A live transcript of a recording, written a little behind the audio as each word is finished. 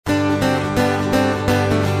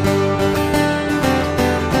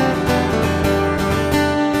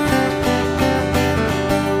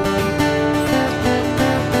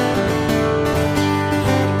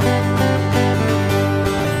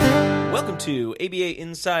to ABA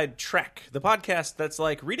Inside Track, the podcast that's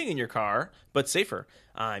like reading in your car, but safer.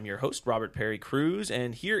 I'm your host, Robert Perry Cruz,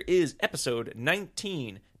 and here is episode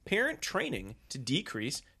 19, Parent Training to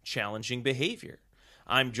Decrease Challenging Behavior.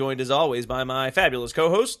 I'm joined, as always, by my fabulous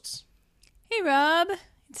co-hosts. Hey, Rob.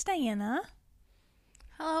 It's Diana.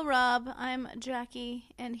 Hello, Rob. I'm Jackie,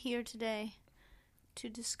 and here today to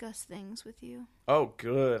discuss things with you. Oh,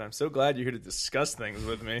 good. I'm so glad you're here to discuss things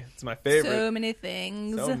with me. It's my favorite. So many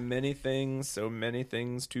things. So many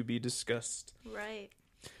things to be discussed. Right.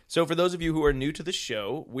 So for those of you who are new to the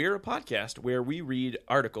show, we're a podcast where we read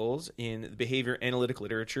articles in behavior analytic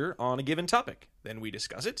literature on a given topic. Then we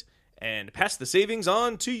discuss it and pass the savings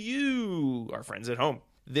on to you, our friends at home.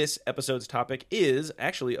 This episode's topic is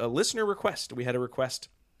actually a listener request. We had a request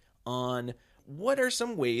on what are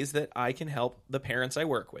some ways that I can help the parents I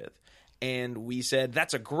work with. And we said,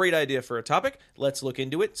 that's a great idea for a topic. Let's look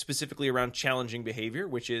into it, specifically around challenging behavior,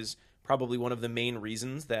 which is probably one of the main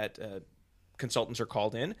reasons that consultants are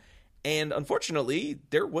called in. And unfortunately,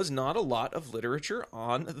 there was not a lot of literature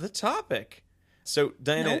on the topic. So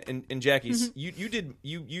Diana and Jackie, you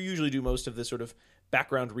usually do most of the sort of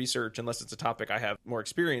background research, unless it's a topic I have more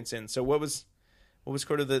experience in. So what was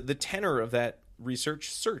sort of the tenor of that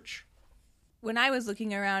research search? When I was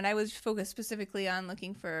looking around, I was focused specifically on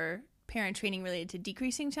looking for parent training related to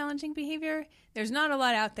decreasing challenging behavior. There's not a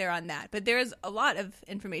lot out there on that, but there is a lot of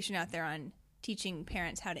information out there on teaching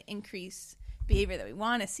parents how to increase behavior that we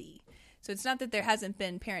want to see. So it's not that there hasn't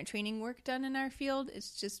been parent training work done in our field.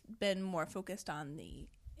 It's just been more focused on the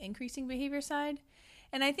increasing behavior side.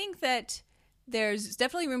 And I think that there's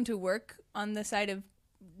definitely room to work on the side of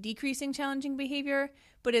decreasing challenging behavior,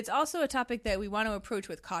 but it's also a topic that we want to approach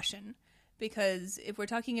with caution. Because if we're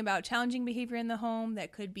talking about challenging behavior in the home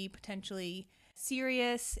that could be potentially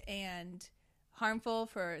serious and harmful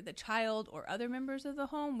for the child or other members of the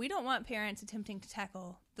home, we don't want parents attempting to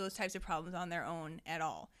tackle those types of problems on their own at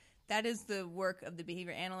all. That is the work of the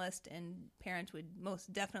behavior analyst, and parents would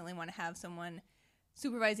most definitely want to have someone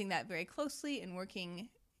supervising that very closely and working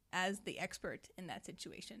as the expert in that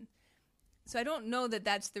situation. So I don't know that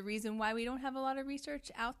that's the reason why we don't have a lot of research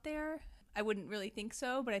out there. I wouldn't really think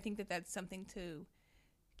so, but I think that that's something to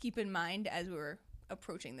keep in mind as we're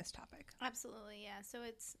approaching this topic. Absolutely, yeah. So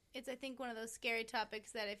it's I think one of those scary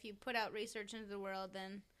topics that if you put out research into the world,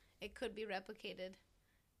 then it could be replicated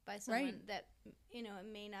by someone that, it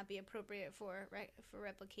may not be appropriate for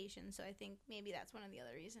replication. So I think maybe that's one of the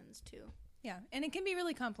other reasons too. Yeah, and it can be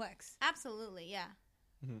really complex. Absolutely, yeah.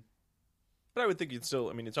 Mm-hmm. But I would think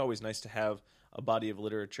it's always nice to have a body of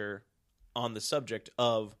literature on the subject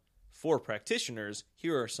of, for practitioners,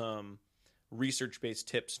 here are some research-based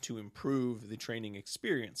tips to improve the training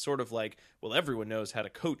experience. Sort of like, well, everyone knows how to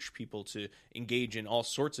coach people to engage in all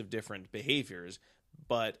sorts of different behaviors,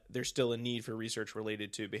 but there's still a need for research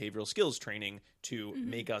related to behavioral skills training to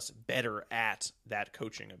make us better at that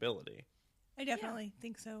coaching ability. I definitely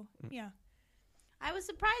think so, yeah. I was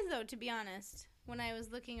surprised, though, to be honest, when I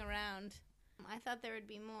was looking around. I thought there would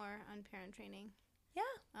be more on parent training. Yeah.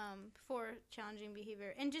 For challenging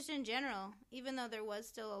behavior. And just in general, even though there was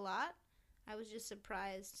still a lot, I was just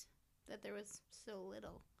surprised that there was so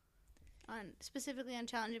little specifically on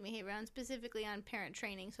challenging behavior and specifically on parent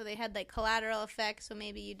training. So they had like collateral effects. So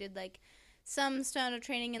maybe you did like some style of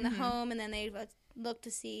training in the home, and then they looked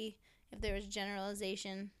to see if there was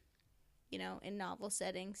generalization, in novel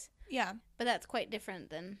settings. Yeah. But that's quite different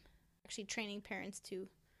than actually training parents to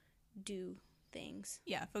do things.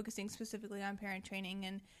 Yeah, focusing specifically on parent training.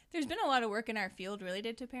 And there's been a lot of work in our field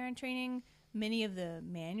related to parent training. Many of the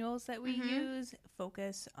manuals that we use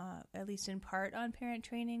focus, at least in part, on parent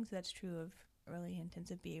training. So that's true of early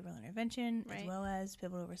intensive behavioral intervention, as well as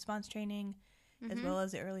pivotal response training, as well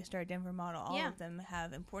as the Early Start Denver model. All of them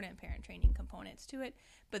have important parent training components to it.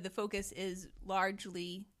 But the focus is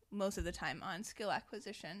largely, most of the time, on skill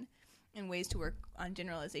acquisition and ways to work on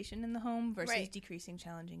generalization in the home versus decreasing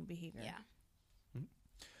challenging behavior. Yeah.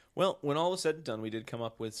 Well, when all was said and done, we did come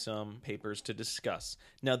up with some papers to discuss.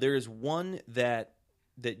 Now, there is one that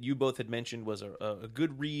you both had mentioned was a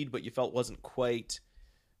good read, but you felt wasn't quite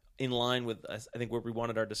in line with, I think, where we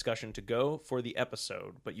wanted our discussion to go for the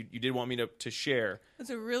episode. But you did want me to share. It's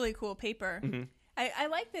a really cool paper. I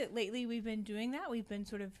like that lately we've been doing that. We've been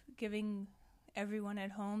sort of giving everyone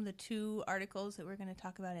at home the two articles that we're going to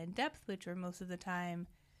talk about in depth, which are most of the time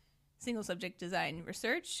single subject design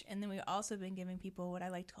research. And then we've also been giving people what I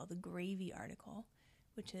like to call the gravy article,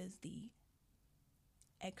 which is the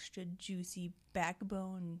extra juicy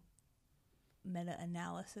backbone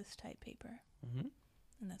meta-analysis type paper. And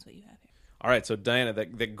that's what you have here. All right, so Diana,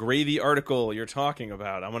 the gravy article you're talking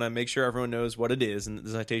about, I'm going to make sure everyone knows what it is, and the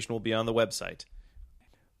citation will be on the website.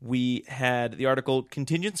 We had the article,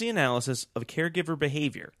 Contingency Analysis of Caregiver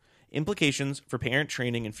Behavior, Implications for Parent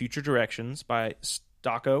Training and Future Directions by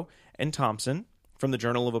Stocko and Thompson from the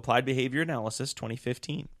Journal of Applied Behavior Analysis,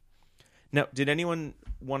 2015. Now, did anyone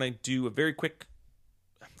want to do a very quick...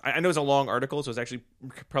 I know it's a long article, so it's actually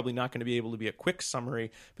probably not going to be able to be a quick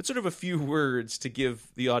summary, but sort of a few words to give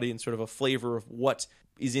the audience sort of a flavor of what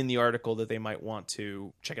is in the article that they might want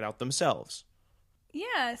to check it out themselves.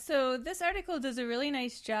 Yeah, so this article does a really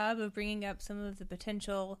nice job of bringing up some of the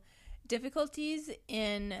potential difficulties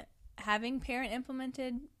in having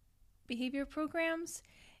parent-implemented behavior programs.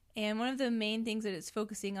 And one of the main things that it's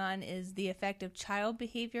focusing on is the effect of child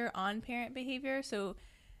behavior on parent behavior. So,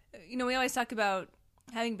 we always talk about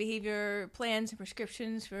having behavior plans and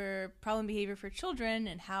prescriptions for problem behavior for children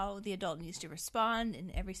and how the adult needs to respond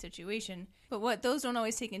in every situation. But what those don't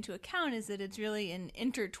always take into account is that it's really an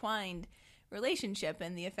intertwined relationship,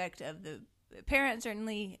 and the effect of the parent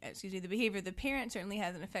certainly, the behavior, the parent certainly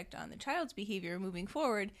has an effect on the child's behavior moving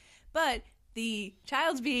forward, but the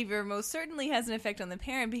child's behavior most certainly has an effect on the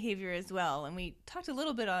parent behavior as well. And we talked a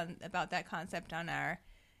little bit about that concept on our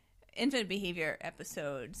infant behavior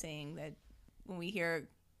episode, saying that when we hear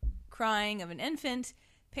crying of an infant,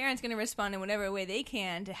 parents going to respond in whatever way they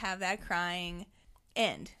can to have that crying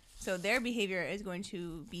end. So their behavior is going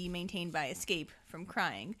to be maintained by escape from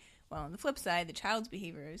crying. While on the flip side, the child's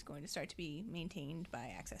behavior is going to start to be maintained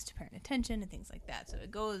by access to parent attention and things like that. So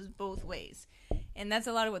it goes both ways. And that's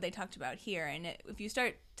a lot of what they talked about here. And if you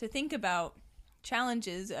start to think about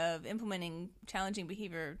challenges of implementing challenging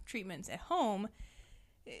behavior treatments at home,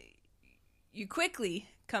 you quickly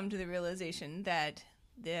come to the realization that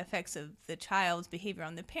the effects of the child's behavior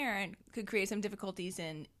on the parent could create some difficulties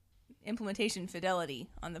in implementation fidelity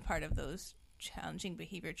on the part of those challenging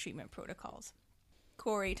behavior treatment protocols.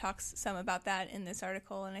 Corey talks some about that in this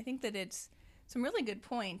article, and I think that it's some really good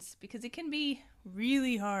points because it can be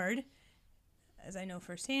really hard, as I know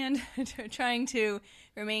firsthand, trying to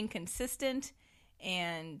remain consistent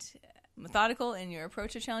and methodical in your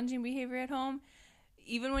approach to challenging behavior at home.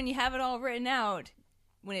 Even when you have it all written out,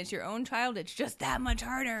 when it's your own child, it's just that much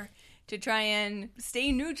harder to try and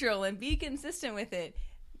stay neutral and be consistent with it.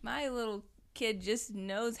 My little kid just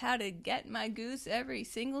knows how to get my goose every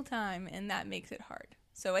single time, and that makes it hard.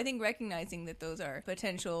 So I think recognizing that those are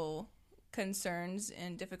potential concerns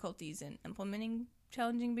and difficulties in implementing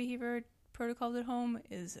challenging behavior protocols at home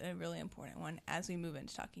is a really important one as we move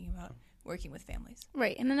into talking about working with families.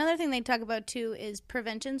 Right. And another thing they talk about, too, is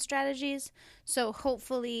prevention strategies. So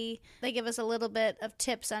hopefully they give us a little bit of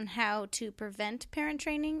tips on how to prevent parent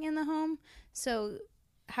training in the home. So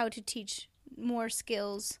how to teach more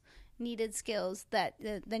skills, needed skills that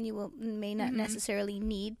then you may not necessarily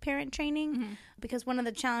need parent training. Because one of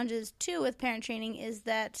the challenges, too, with parent training is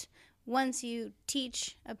that once you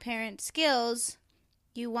teach a parent skills,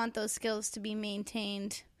 you want those skills to be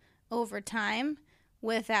maintained over time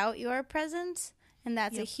without your presence, and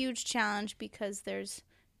that's a huge challenge because there's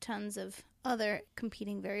tons of other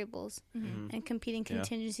competing variables and competing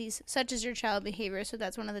contingencies, such as your child behavior. So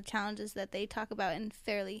that's one of the challenges that they talk about in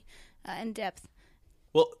fairly in depth.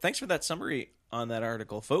 Well, thanks for that summary on that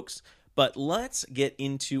article, folks. But let's get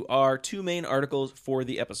into our two main articles for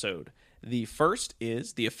the episode. The first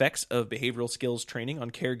is The Effects of Behavioral Skills Training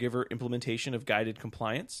on Caregiver Implementation of Guided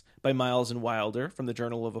Compliance by Miles and Wilder from the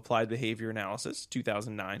Journal of Applied Behavior Analysis,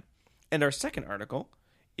 2009. And our second article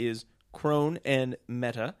is Crone and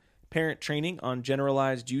Mehta, Parent Training on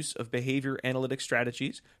Generalized Use of Behavior Analytic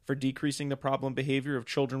Strategies for Decreasing the Problem Behavior of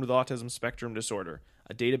Children with Autism Spectrum Disorder,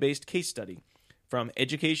 a database case study from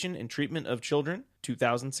Education and Treatment of Children,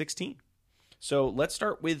 2016. So let's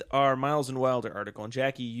start with our Miles and Wilder article. And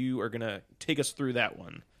Jackie, you are going to take us through that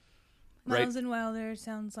one. Miles and Wilder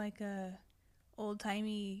sounds like a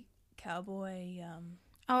old-timey cowboy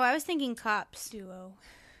I was thinking cops. duo.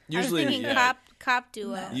 Usually, I was thinking cop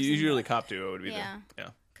duo. No. Usually cop duo would be Yeah. the... Yeah.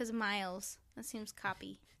 Because Miles. That seems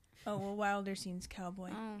coppy. Oh, well, Wilder seems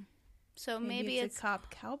cowboy. Oh. So Maybe maybe it's a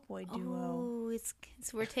cop-cowboy duo. Oh, it's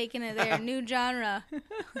we're taking it there. New genre.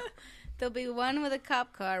 There'll be one with a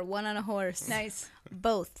cop car, one on a horse. Nice.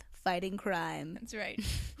 Both fighting crime. That's right.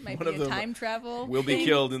 Might One be of a them time travel will be thing.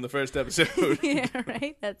 killed in the first episode. Yeah,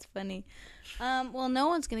 right? That's funny. Well, no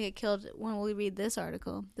one's going to get killed when we read this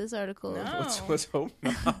article. This article. No. Let's hope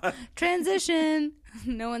not. Transition.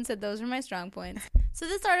 No one said those were my strong points. So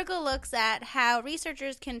this article looks at how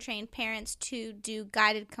researchers can train parents to do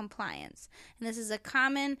guided compliance. And this is a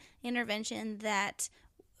common intervention that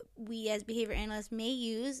we as behavior analysts may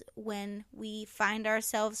use when we find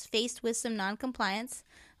ourselves faced with some noncompliance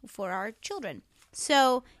for our children.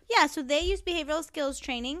 So, so they use behavioral skills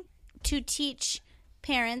training to teach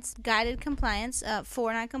parents guided compliance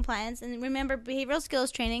for noncompliance. And remember, behavioral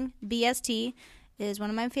skills training, BST, is one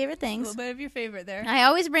of my favorite things. A little bit of your favorite there. I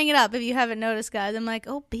always bring it up if you haven't noticed, guys. I'm like,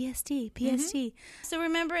 oh, BST. So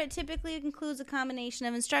remember, it typically includes a combination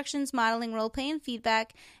of instructions, modeling, role play, and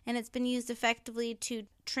feedback, and it's been used effectively to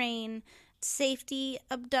train safety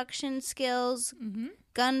abduction skills,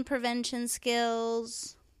 gun prevention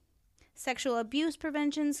skills, sexual abuse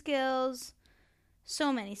prevention skills,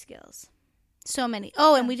 so many skills. So many.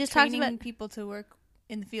 Oh, and we just talked about... training people to work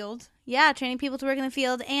in the field. Yeah, training people to work in the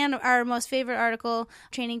field. And our most favorite article,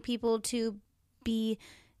 training people to be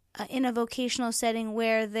in a vocational setting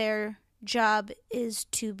where their job is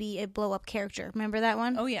to be a blow-up character. Remember that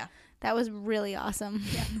one? Oh, yeah. That was really awesome.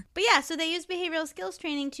 Yeah. But so they use behavioral skills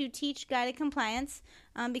training to teach guided compliance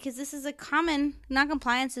because this is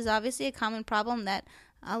non-compliance is obviously a common problem that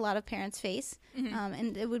a lot of parents face,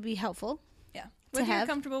 and it would be helpful. Yeah. Whether you're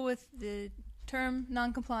comfortable with the term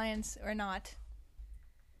non-compliance or not,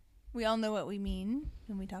 we all know what we mean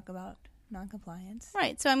when we talk about non-compliance.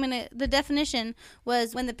 Right. So the definition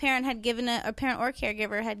was when the parent had given a parent or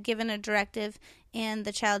caregiver had given a directive and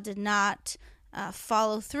the child did not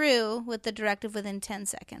follow through with the directive within 10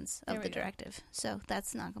 seconds of the directive. So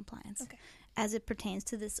that's non-compliance as it pertains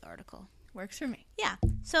to this article. Works for me. Yeah.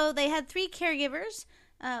 So they had 3 caregivers.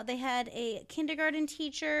 They had a kindergarten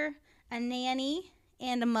teacher, a nanny,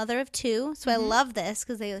 and a mother of 2. So I love this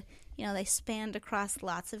because they spanned across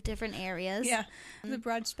lots of different areas. Yeah, the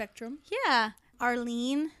broad spectrum. Yeah.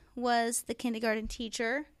 Arlene was the kindergarten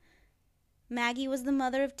teacher. Maggie was the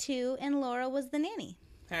mother of 2, and Laura was the nanny.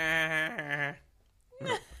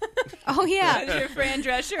 Oh, yeah. That's your Fran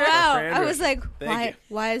Drescher. Wow. Fran I was like, Thank you.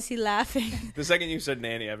 why is he laughing? The second you said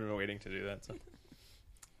nanny, I've been waiting to do that. So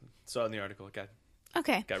saw it in the article. Got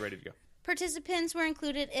ready to go. Participants were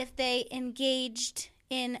included if they engaged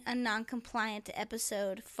in a non-compliant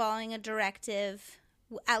episode following a directive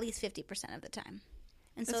at least 50% of the time.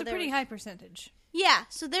 And That's so a pretty high percentage. Yeah,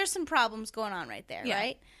 so there's some problems going on right there,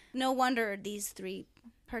 right? No wonder these 3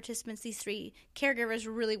 participants, these 3 caregivers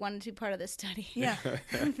really wanted to be part of this study. Yeah.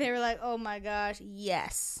 They were like, oh my gosh,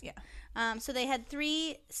 yes. Yeah. So they had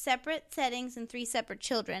 3 separate settings and 3 separate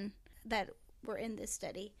children that were in this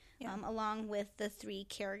study, along with the 3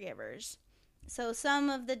 caregivers. So some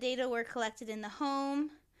of the data were collected in the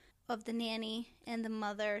home of the nanny and the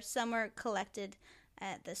mother. Some were collected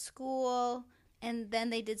at the school, and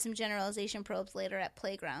then they did some generalization probes later at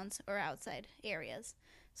playgrounds or outside areas.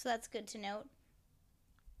 So that's good to note.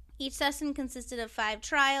 Each session consisted of 5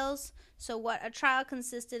 trials. So what a trial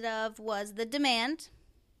consisted of was the demand.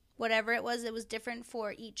 Whatever it was different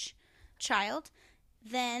for each child.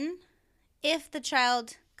 Then, if the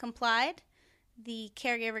child complied, the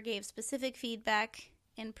caregiver gave specific feedback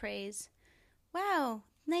and praise. Wow,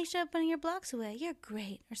 nice job putting your blocks away. You're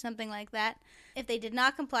great. Or something like that. If they did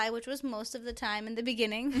not comply, which was most of the time in the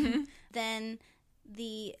beginning, then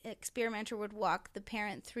the experimenter would walk the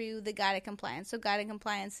parent through the guided compliance. So guided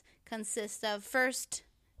compliance consists of first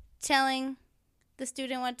telling the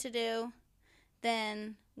student what to do,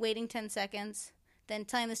 then waiting 10 seconds, then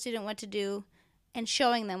telling the student what to do, and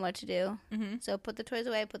showing them what to do. So put the toys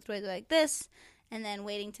away like this, and then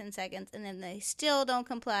waiting 10 seconds, and then they still don't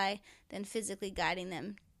comply, then physically guiding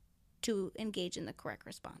them to engage in the correct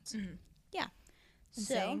response. Yeah. And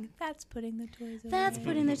saying, that's putting the toys away. That's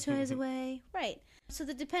putting the toys away. Right. So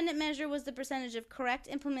the dependent measure was the percentage of correct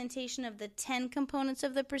implementation of the 10 components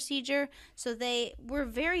of the procedure. So they were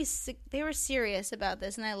serious about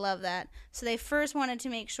this, and I love that. So they first wanted to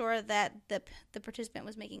make sure that the participant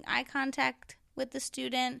was making eye contact with the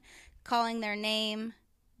student, calling their name,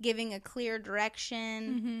 giving a clear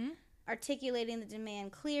direction, articulating the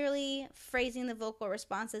demand clearly, phrasing the vocal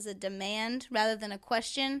response as a demand rather than a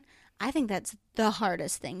question. I think that's the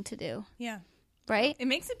hardest thing to do. Yeah. Right? It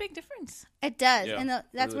makes a big difference. It does. Yeah, And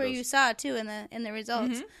that's really where does. you saw it, too, in the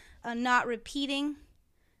results. Not repeating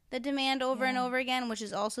the demand over and over again, which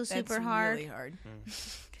is also super That's hard. really hard.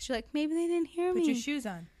 Because you're like, maybe they didn't hear me. Put your shoes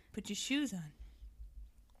on. Put your shoes on.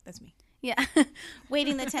 That's me. Yeah.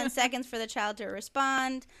 Waiting the 10 seconds for the child to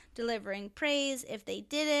respond, delivering praise if they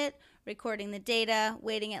did it, recording the data,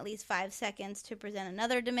 waiting at least 5 seconds to present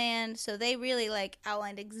another demand. So they really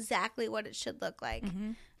outlined exactly what it should look like.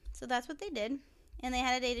 So that's what they did. And they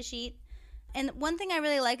had a data sheet. And one thing I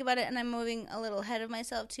really like about it, and I'm moving a little ahead of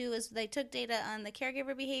myself too, is they took data on the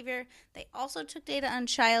caregiver behavior. They also took data on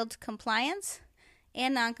child compliance.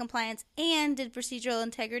 and noncompliance, and did procedural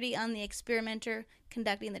integrity on the experimenter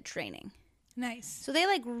conducting the training. Nice. So they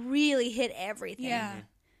like really hit everything. Yeah.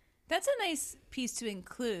 That's a nice piece to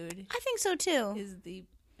include. I think so too. Is the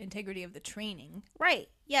integrity of the training. Right.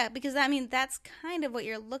 Yeah, because I mean that's kind of what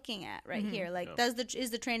you're looking at right here. Like is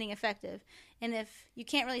the training effective? And if you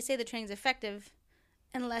can't really say the training's effective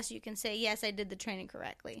unless you can say, yes, I did the training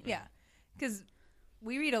correctly. Yeah. Because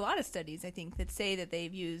we read a lot of studies, I think, that say that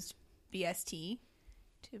they've used BST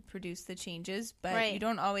to produce the changes, but you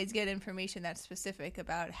don't always get information that's specific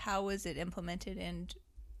about how was it implemented and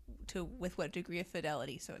with what degree of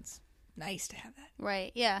fidelity. So it's nice to have that.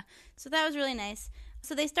 Right, yeah. So that was really nice.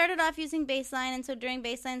 So they started off using baseline, and so during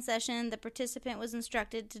baseline session, the participant was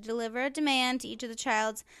instructed to deliver a demand to each of the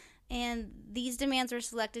childs, and these demands were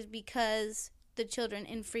selected because the children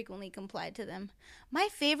infrequently complied to them. My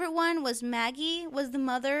favorite one was Maggie was the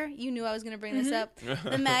mother. You knew I was going to bring this up.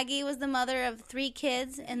 The Maggie was the mother of 3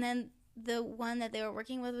 kids, and then the one that they were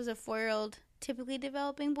working with was a 4-year-old typically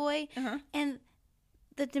developing boy. And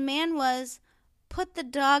the demand was, put the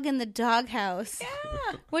dog in the doghouse.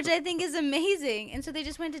 Yeah. Which I think is amazing. And so they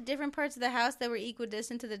just went to different parts of the house that were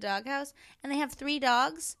equidistant to the doghouse. And they have 3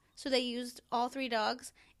 dogs, so they used all 3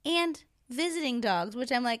 dogs. And visiting dogs, which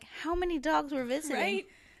I'm like, how many dogs were visiting? Right.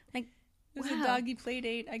 Like, it was a doggy play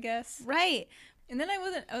date, I guess. Right. And then I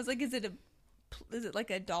was like, is it like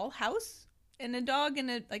a doll house and a dog and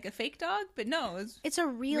a fake dog? But no, it's a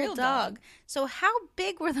real dog. So how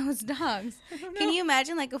big were those dogs? Can you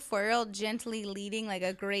imagine like a 4-year-old gently leading like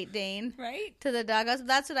a Great Dane to the doghouse?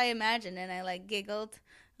 That's what I imagined, and I like giggled.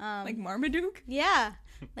 Like Marmaduke? Yeah.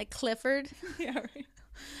 Like Clifford. Yeah, right.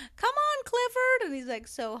 Come on, Clifford! And he's like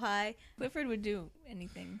so high. Clifford would do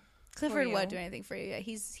anything. Clifford would do anything for you. Yeah,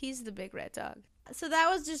 he's the big red dog. So that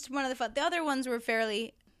was just one of the fun. The other ones were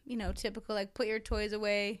fairly, typical, like put your toys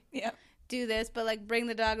away. Yeah. Do this, but like bring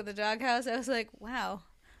the dog to the doghouse. I was like, wow,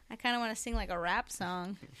 I kind of want to sing like a rap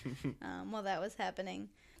song while that was happening.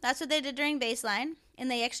 That's what they did during baseline,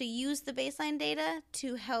 and they actually used the baseline data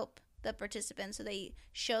to help the participants. So they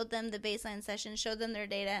showed them the baseline session, showed them their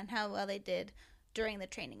data and how well they did during the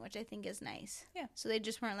training, which I think is nice. Yeah. So they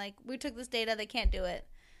just weren't like, we took this data, they can't do it.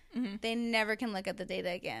 They never can look at the data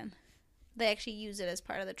again. They actually use it as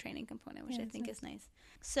part of the training component, which I think is nice.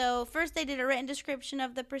 So first they did a written description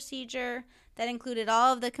of the procedure that included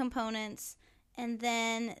all of the components, and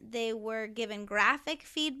then they were given graphic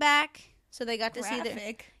feedback. So they got to see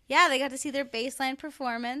they got to see their baseline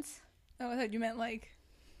performance. Oh, I thought you meant like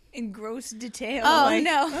in gross detail. Oh, like,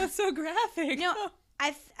 no. Oh, it's so graphic. No,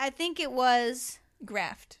 I think it was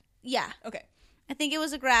graphed. Yeah. Okay. I think it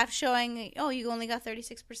was a graph showing, you only got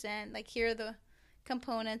 36%. Like, here are the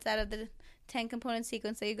components out of the 10 component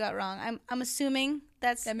sequence that you got wrong. I'm assuming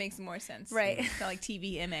that makes more sense. Right. It's not like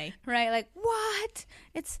TVMA. Right. Like, what?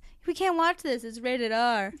 We can't watch this. It's rated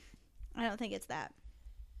R. I don't think it's that.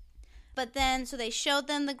 But then, so they showed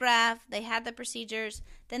them the graph. They had the procedures.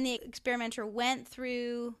 Then the experimenter went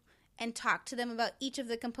through and talked to them about each of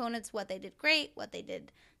the components, what they did great, what they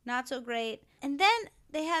did not so great. And then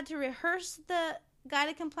they had to rehearse the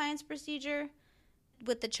guided compliance procedure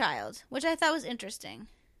with the child, which I thought was interesting.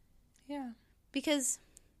 Yeah. Because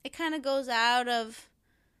it kind of goes out of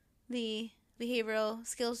the behavioral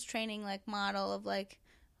skills training like model of like,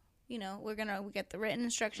 we get the written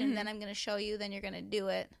instruction, then I'm going to show you, then you're going to do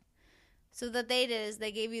it. So what they did is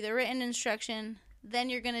they gave you the written instruction, then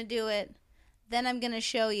you're going to do it, then I'm going to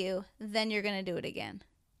show you, then you're going to do it again.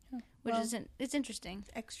 Which it's interesting.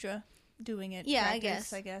 Extra doing it. Yeah,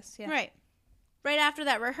 practice, I guess. Yeah. Right. Right after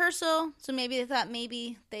that rehearsal, so maybe they thought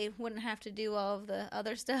maybe they wouldn't have to do all of the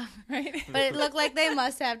other stuff. Right. But it looked like they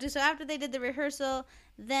must have to. So after they did the rehearsal,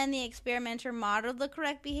 then the experimenter modeled the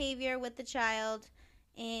correct behavior with the child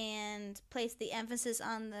and placed the emphasis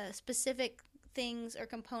on the specific things or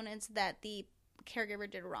components that the caregiver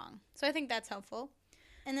did wrong. So I think that's helpful.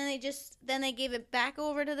 And then they gave it back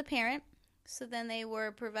over to the parent. So then they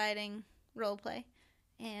were providing role play,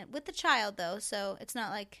 and with the child though, so it's not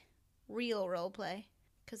like real role play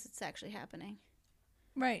because it's actually happening.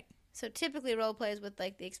 Right. So typically role play is with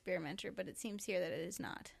like the experimenter, but it seems here that it is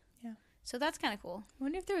not. Yeah. So that's kind of cool. I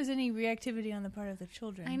wonder if there was any reactivity on the part of the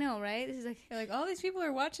children. I know, right? This is like, they're like, all these people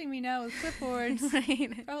are watching me now with clipboards.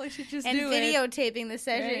 Right. Probably should just and do it. And videotaping the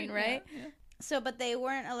session, right? Yeah. So, but they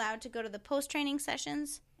weren't allowed to go to the post-training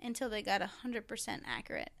sessions until they got 100%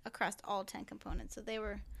 accurate across all 10 components. So they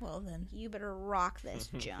were, well then, you better rock this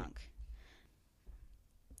junk.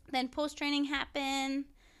 Then post-training happened.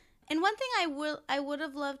 And one thing I would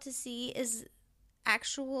have loved to see is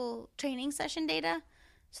actual training session data.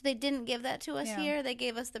 So they didn't give that to us Yeah. here. They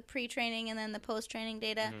gave us the pre-training and then the post-training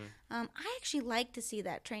data. Mm-hmm. I actually like to see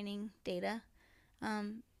that training data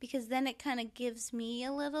because then it kind of gives me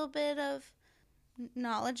a little bit of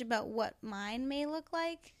knowledge about what mine may look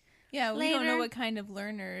like. Yeah, we don't know later. what kind of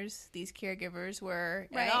learners these caregivers were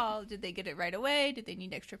Right. at all. Did they get it right away? Did they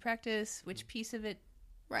need extra practice? Which piece of it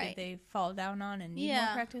Right. did they fall down on and need Yeah.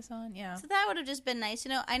 more practice on? Yeah. So that would have just been nice to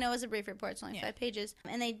know. I know it's a brief report. It's only Yeah. 5 pages.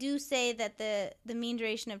 And they do say that the mean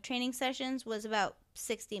duration of training sessions was about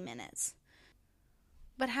 60 minutes.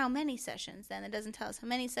 But how many sessions then? It doesn't tell us how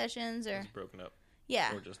many sessions or... It's broken up.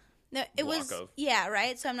 Yeah. Or just No, it block was... of. Yeah,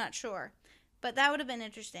 right? So I'm not sure. But that would have been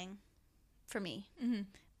interesting for me. Mm-hmm.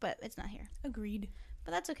 But it's not here. Agreed.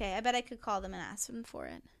 But that's okay. I bet I could call them and ask them for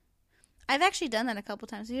it. I've actually done that a couple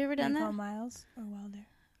times. Have you ever done Do you that? call Miles or Wilder?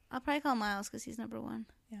 I'll probably call Miles because he's number 1.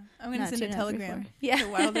 Yeah. I'm going to Not send 2, a not 3, telegram 4. Yeah. to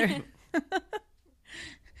Wilder.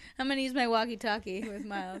 I'm going to use my walkie-talkie with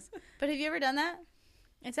Miles. But have you ever done that?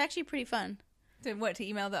 It's actually pretty fun. To what, to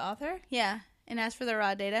email the author? Yeah, and ask for the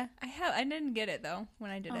raw data. I didn't get it, though,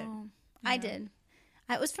 when I did it. Oh, I Yeah. did.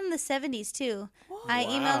 It was from the 70s, too. What? I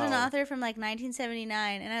emailed an Wow. author from, like,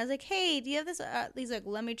 1979, and I was like, hey, do you have this? He's like,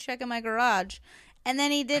 let me check in my garage. And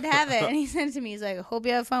then he did have it, and he sent it to me. He's like, hope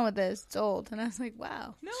you have fun with this. It's old. And I was like,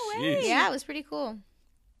 wow. No Jeez. way. Yeah, it was pretty cool.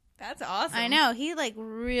 That's awesome. I know. He, like,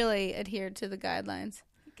 really adhered to the guidelines.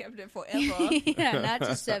 Kept it forever. Yeah, not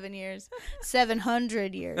just 7 years.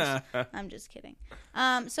 700 years. I'm just kidding.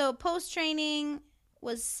 So post-training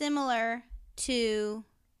was similar to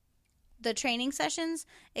the training sessions,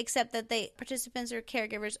 except that participants or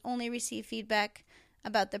caregivers only receive feedback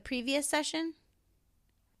about the previous session.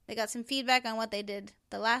 They got some feedback on what they did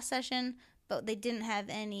the last session, but they didn't have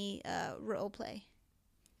any role play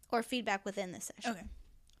or feedback within this session. Okay.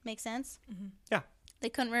 Make sense? Mm-hmm. Yeah. They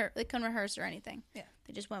couldn't rehearse or anything. Yeah.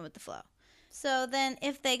 They just went with the flow. So then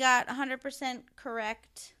if they got 100%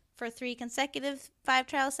 correct for 3 consecutive 5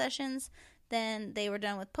 trial sessions, then they were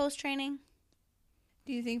done with post-training.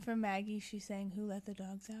 Do you think for Maggie she's saying who let the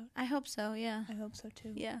dogs out? I hope so, yeah. I hope so,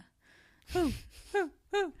 too. Yeah. Who?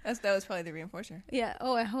 That was probably the reinforcer. Yeah.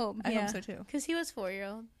 Oh, I hope. I hope so, too. Because he was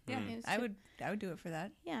 4-year-old. Yeah, He was I two- would do it for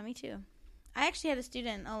that. Yeah, me too. I actually had a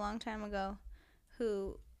student a long time ago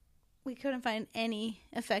who we couldn't find any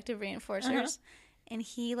effective reinforcers. And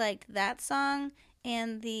he liked that song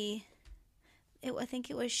and I think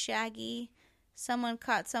it was Shaggy. Someone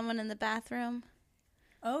caught someone in the bathroom.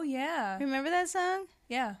 Oh, yeah. Remember that song?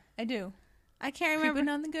 Yeah, I do. I can't remember.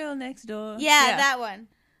 Creeping on the girl next door. Yeah, that one.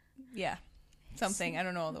 Yeah. Something. I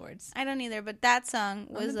don't know all the words. I don't either, but that song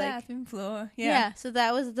On was the like... bathroom floor. Yeah. Yeah. So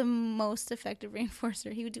that was the most effective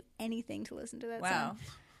reinforcer. He would do anything to listen to that Wow. song.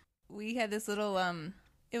 We had this little,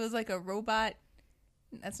 it was like a robot.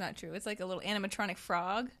 That's not true. It's like a little animatronic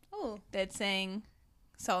frog Oh. that sang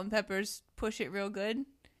Salt and Pepper's Push It Real Good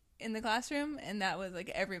in the classroom, and that was like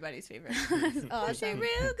everybody's favorite. That's Push it awesome.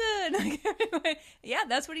 real good. Like, everybody- yeah,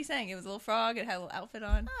 that's what he sang. It was a little frog. It had a little outfit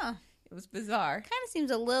on. Oh. It was bizarre. Kind of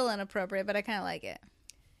seems a little inappropriate, but I kind of like it.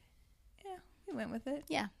 Yeah, we went with it.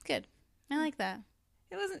 Yeah, good. I like that.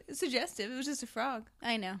 It wasn't suggestive. It was just a frog.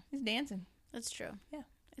 I know. He's dancing. That's true. Yeah.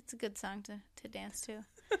 It's a good song to dance to.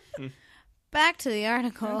 Back to the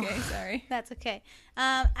article. Okay, sorry. That's okay.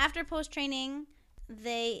 After post-training,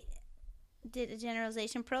 they did a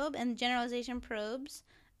generalization probe, and generalization probes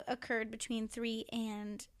occurred between 3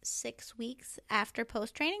 and 6 weeks after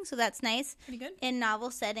post-training, so that's nice. Pretty good. In novel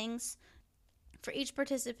settings for each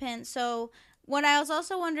participant. So what I was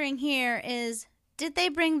also wondering here is, did they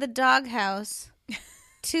bring the doghouse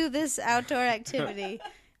to this outdoor activity?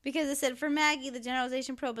 Because it said for Maggie, the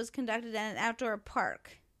generalization probe was conducted at an outdoor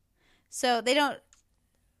park. So they don't...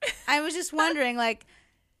 I was just wondering, like,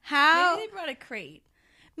 how... Maybe they brought a crate.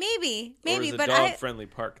 Maybe, Or it was a but dog-friendly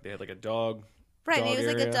park. They had like a dog. Right, dog maybe it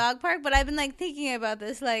was like area. a dog park, but I've been like thinking about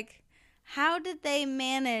this, like, how did they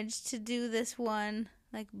manage to do this one?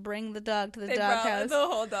 Like, bring the dog to the They brought doghouse, the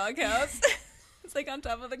whole doghouse. It's like on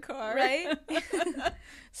top of the car. right?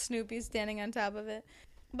 Snoopy's standing on top of it.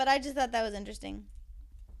 But I just thought that was interesting.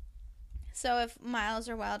 So if Miles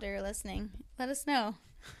or Wilder are listening, let us know,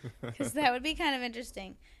 because that would be kind of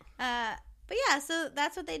interesting. But yeah, so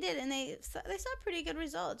that's what they did, and they saw pretty good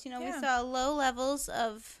results. You know, Yeah. we saw low levels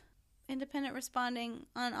of independent responding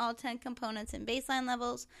on all 10 components and baseline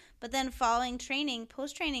levels, but then following training,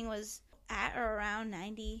 post-training was at or around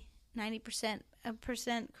 90%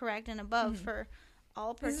 correct and above for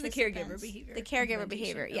all This is participants. the caregiver behavior. The caregiver implementation.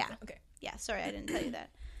 behavior, yeah. Okay. Yeah, sorry, I didn't tell you that.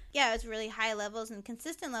 Yeah, it was really high levels and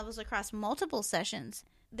consistent levels across multiple sessions.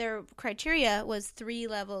 their criteria was 3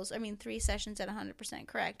 sessions at 100%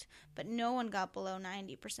 correct, but no one got below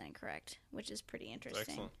 90% correct, which is pretty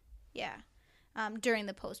interesting. Excellent. Yeah. During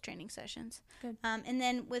the post-training sessions. Good. And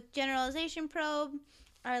then with generalization probe,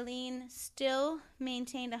 Arlene still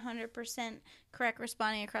maintained 100% correct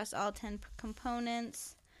responding across all 10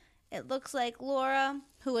 components. It looks like Laura,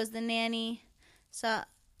 who was the nanny, saw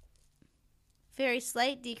very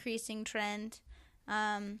slight decreasing trend,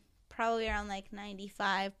 probably around like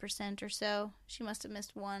 95% or so. She must have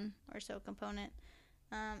missed 1 or so component.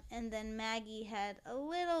 And then Maggie had a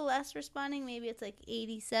little less responding. Maybe it's like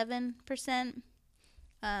 87%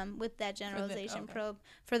 with that generalization probe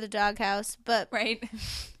for the doghouse. But Right.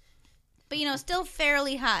 but still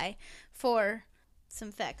fairly high for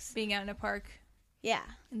some FEX. Being out in a park. Yeah.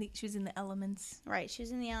 And she was in the elements. Right. She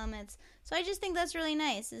was in the elements. So I just think that's really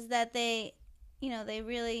nice is that they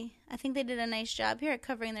really, I think they did a nice job here at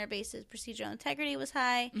covering their bases. Procedural integrity was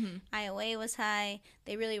high. Mm-hmm. IOA was high.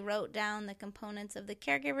 They really wrote down the components of the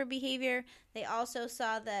caregiver behavior. They also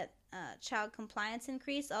saw that child compliance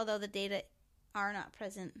increased, although the data are not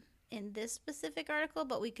present in this specific article,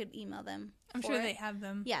 but we could email them. I'm sure they have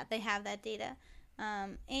them. Yeah, they have that data.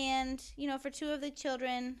 And, for 2 of the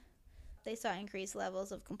children, they saw increased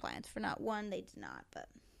levels of compliance. For not 1, they did not, but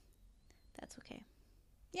that's okay.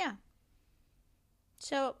 Yeah.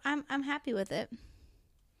 So I'm happy with it.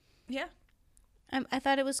 Yeah. I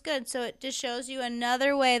thought it was good. So it just shows you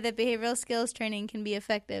another way that behavioral skills training can be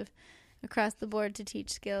effective across the board to teach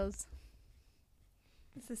skills.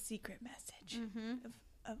 It's a secret message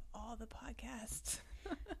of all the podcasts.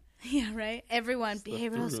 Yeah, right? Everyone,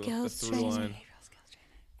 behavioral skills training. line.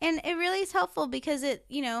 And it really is helpful because it,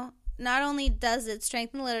 not only does it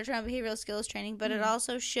strengthen the literature on behavioral skills training, but it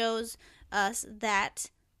also shows us that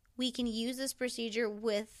we can use this procedure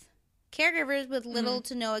with caregivers with little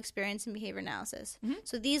to no experience in behavior analysis.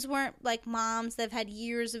 So these weren't like moms that have had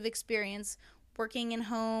years of experience working in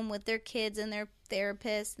home with their kids and their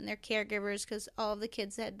therapists and their caregivers, because all of the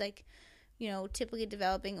kids had typically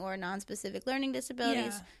developing or non-specific learning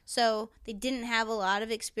disabilities. Yeah. So they didn't have a lot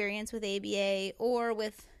of experience with ABA or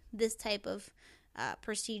with this type of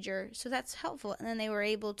procedure. So that's helpful. And then they were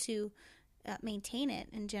able to maintain it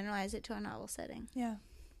and generalize it to a novel setting. Yeah.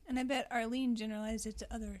 And I bet Arlene generalized it to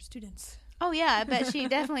other students. Oh, yeah. I bet she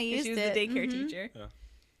definitely used She was it. the daycare teacher. Yeah.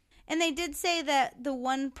 And they did say that the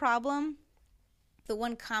one problem, the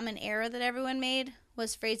one common error that everyone made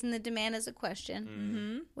was phrasing the demand as a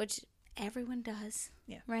question, which everyone does,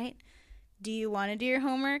 right? Do you want to do your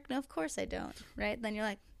homework? No, of course I don't, right? Then you're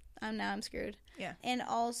like, I'm screwed. Yeah. And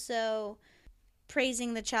also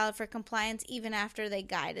praising the child for compliance even after they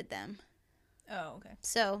guided them. Oh, okay.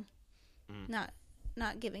 So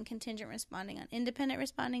not giving contingent responding on independent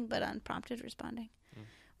responding, but on prompted responding.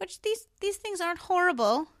 Which these things aren't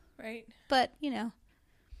horrible, Right. but, I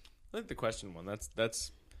think the question one,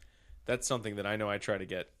 that's something that I know I try to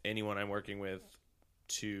get anyone I'm working with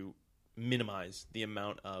to minimize the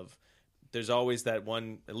amount of, there's always that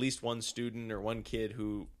at least one student or one kid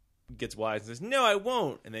who gets wise and says, no, I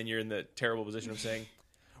won't. And then you're in the terrible position of saying,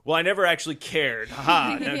 well, I never actually cared.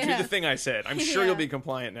 Haha. Now do the thing I said. I'm sure you'll be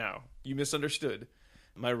compliant now. You misunderstood.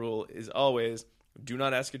 My rule is always, do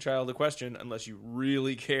not ask a child a question unless you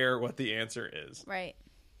really care what the answer is. right.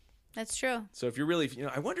 That's true. So if you're really,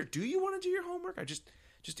 I wonder, do you want to do your homework?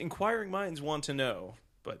 Just inquiring minds want to know.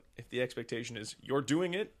 But if the expectation is you're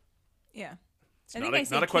doing it, Yeah. it's I not think I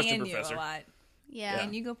say not a question, can you professor. a lot. Yeah.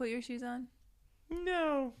 Can you go put your shoes on?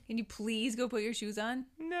 No, Can you please go put your shoes on?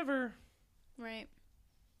 never. Right.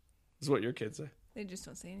 This is what your kids say. They just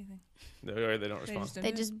don't say anything. No, they don't They respond. just don't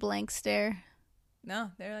They do it. just blank stare.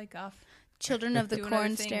 No, they're like off. Children of the Doing corn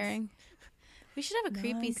other things. staring. We should have a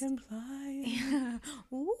creepy... Non-compliant.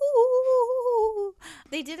 Ooh.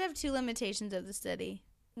 They did have 2 limitations of the study.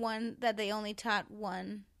 One, that they only taught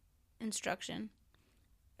 1 instruction.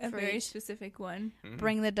 A For very each. specific one.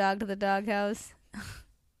 Bring the dog to the doghouse. I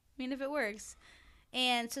mean, if it works.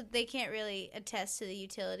 And so they can't really attest to the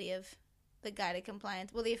utility of the guided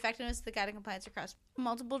compliance. Well, the effectiveness of the guided compliance across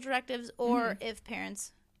multiple directives, or if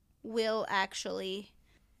parents will actually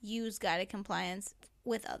use guided compliance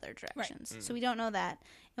with other directions. So we don't know that.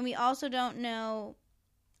 And we also don't know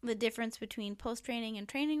the difference between post-training and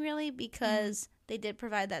training, really, because they did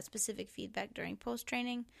provide that specific feedback during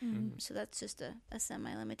post-training. So that's just a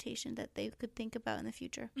semi-limitation that they could think about in the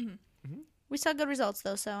future. We saw good results,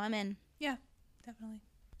 though, so I'm in. Yeah, definitely.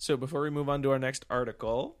 So before we move on to our next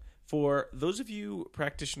article, for those of you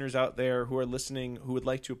practitioners out there who are listening who would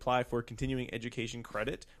like to apply for continuing education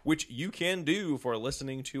credit, which you can do for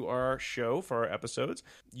listening to our show, for our episodes,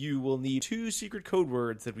 you will need 2 secret code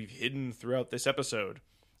words that we've hidden throughout this episode.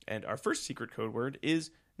 And our first secret code word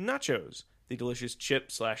is nachos, the delicious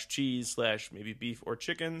chip / cheese / maybe beef or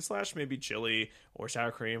chicken / maybe chili or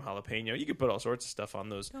sour cream, jalapeno. You could put all sorts of stuff on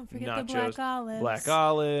those Don't forget nachos. the black olives. Black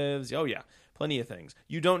olives. Oh, yeah. Plenty of things.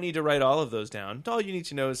 You don't need to write all of those down. All you need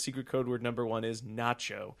to know is secret code word number 1 is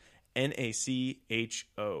nacho.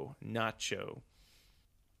 Nacho. Nacho.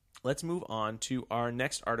 Let's move on to our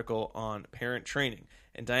next article on parent training.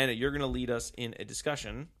 And Diana, you're going to lead us in a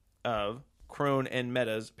discussion of Crone and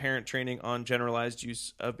Mehta's parent training on generalized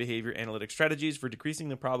use of behavior analytic strategies for decreasing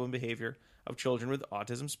the problem behavior of children with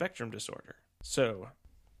autism spectrum disorder. So,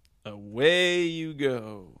 away you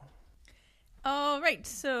go. All right.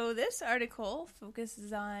 So this article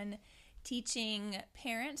focuses on teaching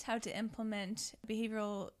parents how to implement a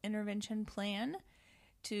behavioral intervention plan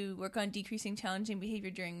to work on decreasing challenging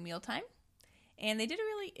behavior during mealtime. And they did a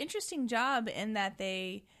really interesting job in that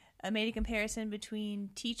they made a comparison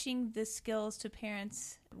between teaching the skills to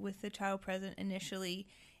parents with the child present initially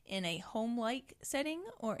in a home-like setting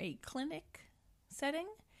or a clinic setting,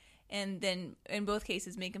 and then in both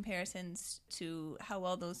cases made comparisons to how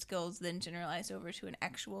well those skills then generalized over to an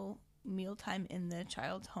actual mealtime in the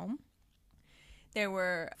child's home. There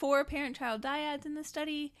were 4 parent-child dyads in the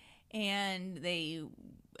study, and they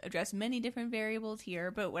addressed many different variables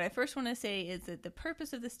here. But what I first want to say is that the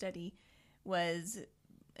purpose of the study was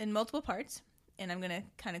in multiple parts, and I'm going to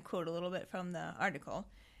kind of quote a little bit from the article.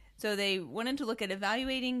 So they wanted to look at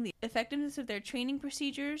evaluating the effectiveness of their training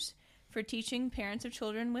procedures for teaching parents of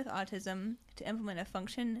children with autism to implement a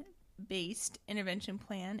function-based intervention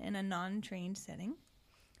plan in a non-trained setting.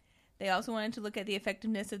 They also wanted to look at the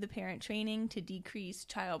effectiveness of the parent training to decrease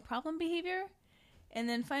child problem behavior. And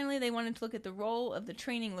then finally, they wanted to look at the role of the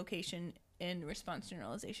training location in response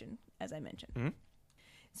generalization, as I mentioned. Mm-hmm.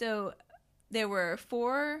 So there were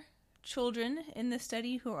 4 children in the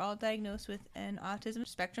study who were all diagnosed with an autism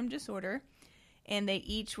spectrum disorder, and they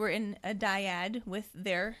each were in a dyad with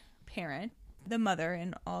their parent, the mother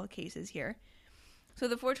in all cases here. So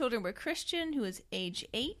the 4 children were Christian, who was age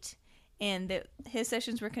 8, and his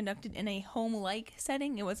sessions were conducted in a home-like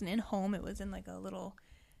setting. It wasn't in home, it was in like a little,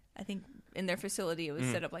 I think in their facility it was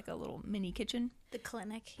set up like a little mini kitchen. The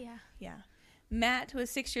clinic, yeah. Yeah. Matt was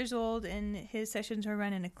 6 years old, and his sessions were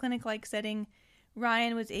run in a clinic-like setting.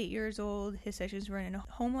 Ryan was 8 years old. His sessions were in a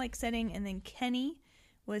home-like setting. And then Kenny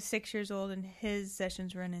was 6 years old, and his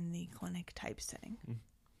sessions were in the clinic-type setting. Mm.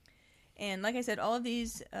 And like I said, all of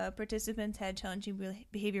these participants had challenging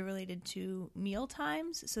behavior related to meal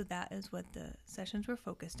times, so that is what the sessions were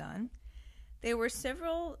focused on. There were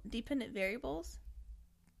several dependent variables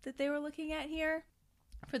that they were looking at here.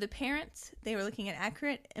 For the parents, they were looking at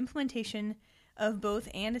accurate implementation of both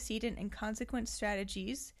antecedent and consequent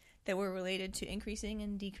strategies that were related to increasing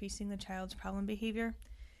and decreasing the child's problem behavior.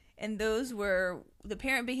 And those were, the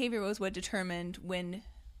parent behavior was what determined when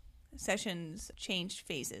sessions changed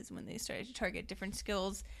phases, when they started to target different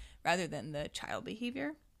skills rather than the child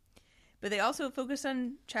behavior. But they also focused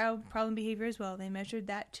on child problem behavior as well. They measured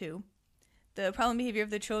that too. The problem behavior of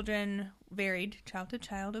the children varied child to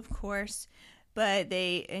child, of course, but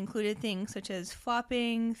they included things such as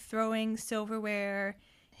flopping, throwing silverware,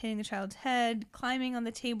 hitting the child's head, climbing on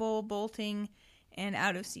the table, bolting, and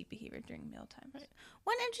out-of-seat behavior during mealtime. Right.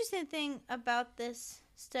 One interesting thing about this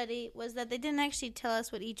study was that they didn't actually tell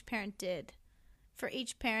us what each parent did for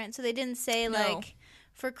each parent. So they didn't say, like,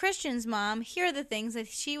 for Christian's mom, here are the things that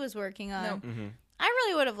she was working on. No. Mm-hmm. I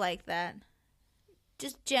really would have liked that.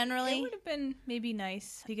 Just generally. It would have been maybe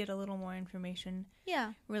nice to get a little more information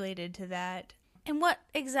related to that. And what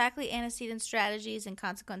exactly antecedent strategies and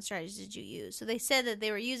consequent strategies did you use? So they said that they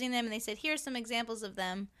were using them, and they said, here's some examples of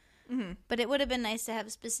them. Mm-hmm. But it would have been nice to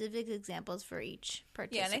have specific examples for each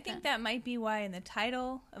participant. Yeah, and I think that might be why in the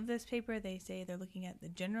title of this paper they say they're looking at the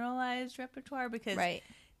generalized repertoire, because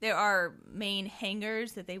there are main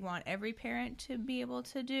hangers that they want every parent to be able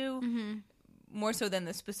to do, more so than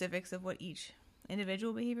the specifics of what each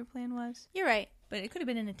individual behavior plan was. You're right. But it could have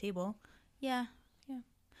been in a table. Yeah.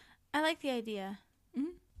 I like the idea.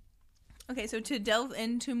 Mm-hmm. Okay, so to delve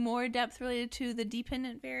into more depth related to the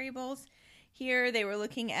dependent variables, here they were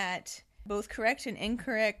looking at both correct and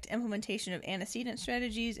incorrect implementation of antecedent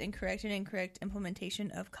strategies and correct and incorrect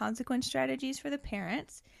implementation of consequent strategies for the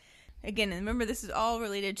parents. Again, remember this is all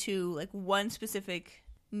related to like one specific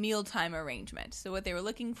mealtime arrangement. So what they were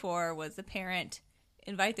looking for was the parent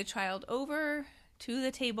invite the child over to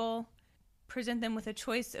the table, present them with a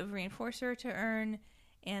choice of reinforcer to earn,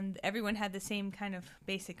 and everyone had the same kind of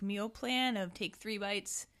basic meal plan of take 3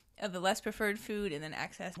 bites of the less preferred food and then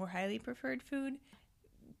access more highly preferred food.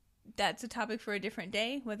 that's a topic for a different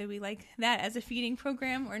day, whether we like that as a feeding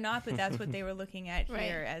program or not, but that's what they were looking at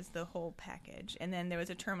here as the whole package. And then there was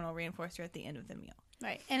a terminal reinforcer at the end of the meal.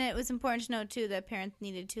 Right. And it was important to note, too, that parents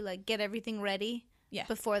needed to, like, get everything ready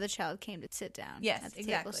before the child came to sit down at the exactly.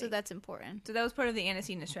 table. So that's important. So that was part of the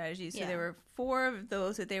antecedent strategies. So there were 4 of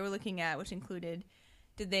those that they were looking at, which included,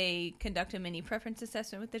 did they conduct a mini preference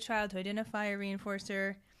assessment with the child to identify a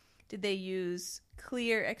reinforcer? Did they use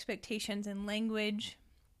clear expectations and language,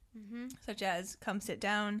 such as come sit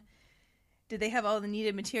down? Did they have all the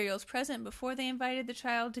needed materials present before they invited the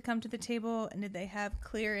child to come to the table? And did they have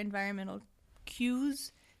clear environmental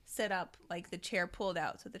cues set up, like the chair pulled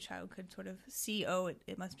out so the child could sort of see, oh,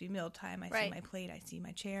 it must be mealtime. I see my plate. I see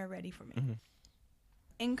my chair ready for me.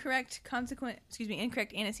 Incorrect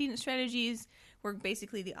antecedent strategies were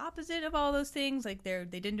basically the opposite of all those things. Like they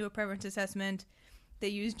didn't do a preference assessment. They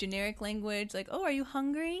used generic language like, oh, are you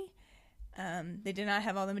hungry? They did not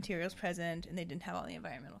have all the materials present, and they didn't have all the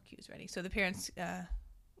environmental cues ready. So the parents'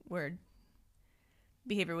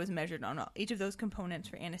 behavior was measured on each of those components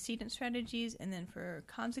for antecedent strategies, and then for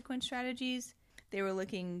consequent strategies. They were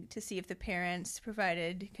looking to see if the parents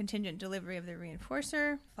provided contingent delivery of the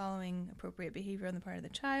reinforcer following appropriate behavior on the part of the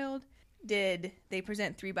child. Did they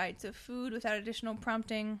present 3 bites of food without additional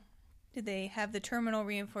prompting? Did they have the terminal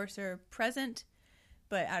reinforcer present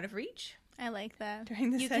but out of reach? I like that.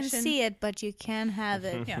 During the session. You can see it, but you can have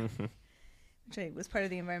it. Yeah. Which was part of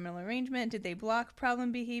the environmental arrangement. Did they block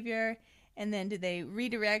problem behavior? And then did they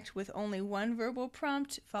redirect with only 1 verbal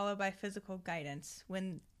prompt followed by physical guidance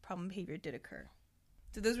when problem behavior did occur?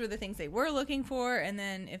 So those were the things they were looking for. And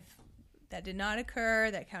then if that did not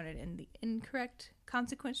occur, that counted in the incorrect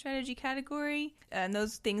consequence strategy category. And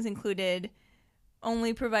those things included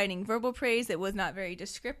only providing verbal praise that was not very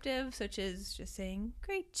descriptive, such as just saying,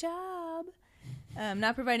 great job.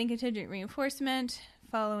 Not providing contingent reinforcement,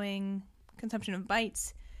 following consumption of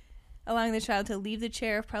bites, allowing the child to leave the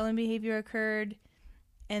chair if problem behavior occurred,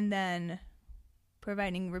 and then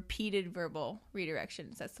providing repeated verbal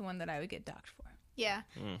redirections. That's the one that I would get docked for. Yeah.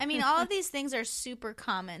 I mean, all of these things are super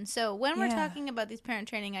common. So when we're talking about these parent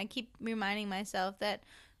training, I keep reminding myself that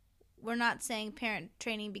we're not saying parent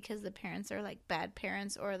training because the parents are, like, bad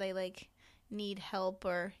parents or they, like, need help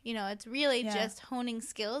or, it's really just honing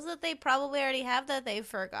skills that they probably already have that they've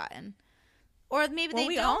forgotten. Or maybe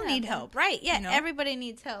we all need help. Right. Yeah. Everybody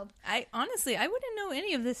needs help. I wouldn't know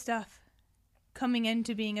any of this stuff coming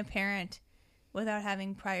into being a parent without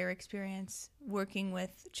having prior experience working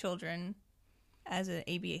with children as an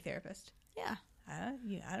ABA therapist. Yeah.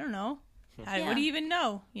 I don't know. What do you even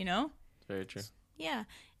know? Very true. Yeah.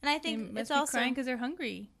 And I think it's also crying because they're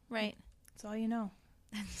hungry. Right. That's all you know.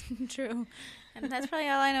 That's true. And that's probably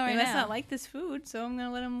all I know right now. They must not like this food, so I'm going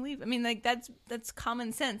to let them leave. I mean, like, that's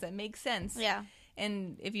common sense. That makes sense. Yeah.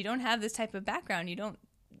 And if you don't have this type of background, it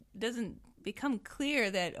doesn't become clear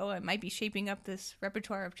that, it might be shaping up this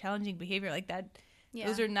repertoire of challenging behavior like that. Yeah.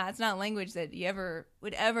 It's not language that you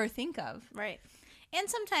would ever think of. Right. And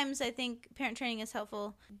sometimes I think parent training is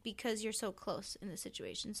helpful because you're so close in the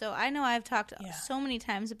situation. So I know I've talked so many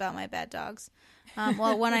times about my bad dogs.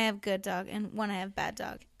 One I have good dog and one I have bad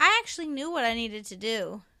dog. I actually knew what I needed to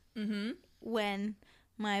do when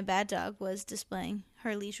my bad dog was displaying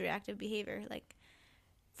her least reactive behavior. Like,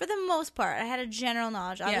 for the most part, I had a general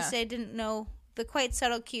knowledge. Obviously, I didn't know the quite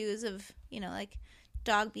subtle cues of, like,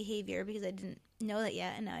 dog behavior because I didn't know that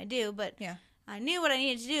yet, and now I do. But I knew what I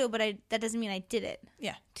needed to do, but that doesn't mean I did it.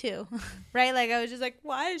 Yeah. Too. Right? Like, I was just like,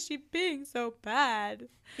 why is she being so bad?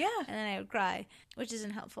 Yeah. And then I would cry, which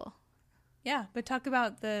isn't helpful. Yeah, but talk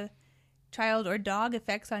about the child or dog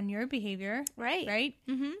effects on your behavior. Right. Right?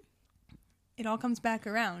 Mm-hmm. It all comes back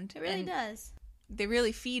around. It really does. They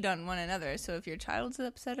really feed on one another. So if your child's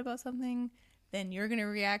upset about something, then you're going to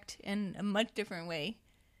react in a much different way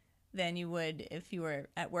than you would if you were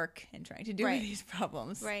at work and trying to deal with these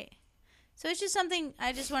problems. Right. So it's just something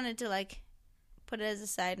I just wanted to, like, put it as a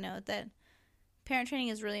side note that parent training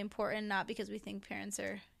is really important, not because we think parents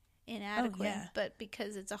are inadequate, but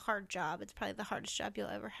because it's a hard job. It's probably the hardest job you'll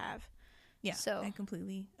ever have. Yeah, so I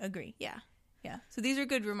completely agree. Yeah. Yeah. So these are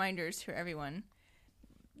good reminders for everyone.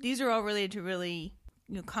 These are all related to really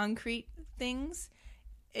concrete things.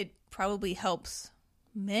 It probably helps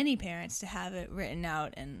many parents to have it written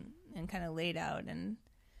out and kind of laid out, and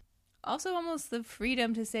also almost the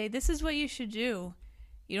freedom to say, this is what you should do.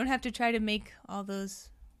 You don't have to try to make all those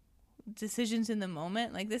decisions in the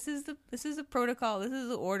moment. Like, this is the protocol. This is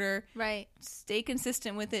the order. Right. Stay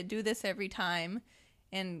consistent with it. Do this every time.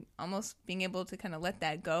 And almost being able to kind of let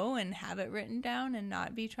that go and have it written down and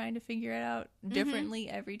not be trying to figure it out differently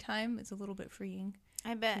every time is a little bit freeing.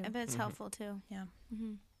 I bet it's helpful too. Yeah.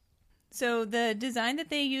 So the design that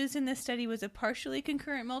they used in this study was a partially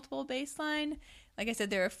concurrent multiple baseline. Like I said,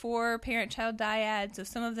 there are 4 parent-child dyads, so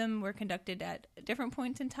some of them were conducted at different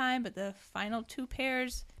points in time, but the final 2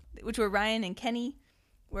 pairs, which were Ryan and Kenny,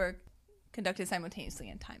 were conducted simultaneously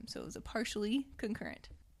in time. So it was a partially concurrent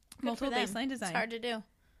multiple baseline design. It's hard to do.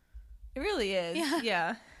 It really is.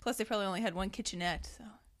 Yeah. Plus, they probably only had one kitchenette. So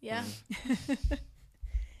Yeah.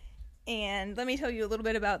 And let me tell you a little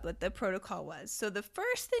bit about what the protocol was. So the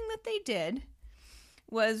first thing that they did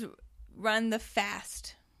was run the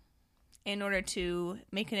FAST in order to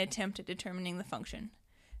make an attempt at determining the function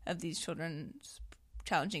of these children's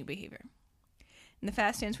challenging behavior. And the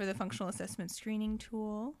FAST stands for the Functional Assessment Screening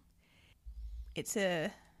Tool. It's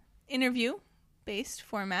a interview-based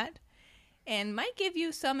format and might give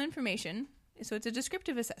you some information. So it's a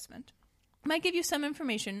descriptive assessment. Might give you some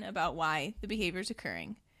information about why the behavior is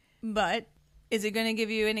occurring. But is it going to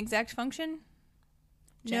give you an exact function?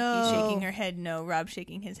 Jackie's shaking her head no. Rob's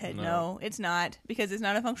shaking his head no. It's not, because it's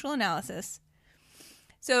not a functional analysis.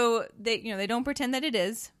 So they don't pretend that it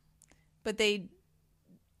is, but they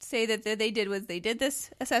say that they did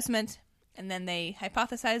this assessment, and then they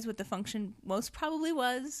hypothesized what the function most probably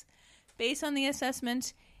was based on the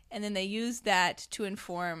assessment, and then they used that to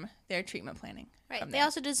inform their treatment planning. Right. They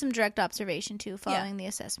also did some direct observation, too, following the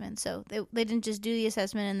assessment. So they didn't just do the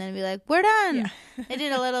assessment and then be like, we're done. Yeah. They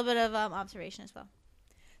did a little bit of observation as well.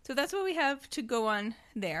 So that's what we have to go on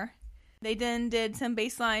there. They then did some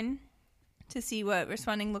baseline to see what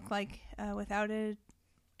responding looked like without an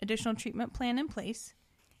additional treatment plan in place.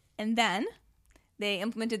 And then they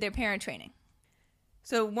implemented their parent training.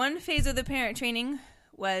 So one phase of the parent training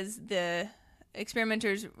was the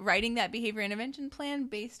experimenters writing that behavior intervention plan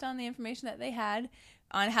based on the information that they had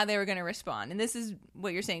on how they were going to respond. And this is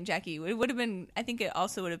what you're saying, Jackie. It would have been, I think it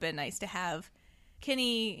also would have been nice to have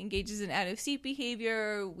Kenny engages in out-of-seat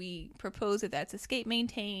behavior. We propose that that's escape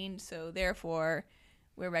maintained, so therefore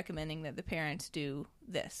we're recommending that the parents do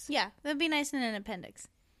this. Yeah, that'd be nice in an appendix.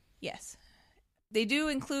 Yes. They do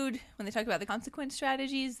include, when they talk about the consequence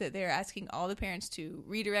strategies, that they're asking all the parents to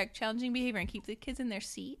redirect challenging behavior and keep the kids in their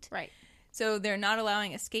seat. Right. So they're not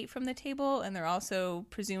allowing escape from the table, and they're also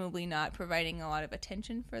presumably not providing a lot of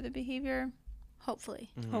attention for the behavior. Hopefully.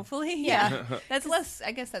 Mm-hmm. Hopefully, yeah. That's less,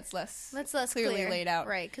 I guess that's less clearly clear. laid out.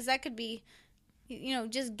 Right, because that could be,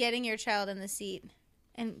 just getting your child in the seat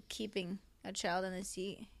and keeping a child in the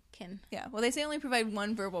seat can... Yeah, well, they say only provide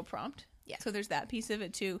one verbal prompt. Yeah. So there's that piece of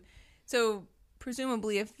it, too. So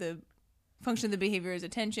presumably if the function of the behavior is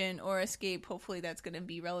attention or escape, hopefully that's going to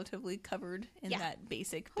be relatively covered in that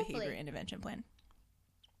basic behavior intervention plan.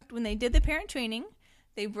 When they did the parent training,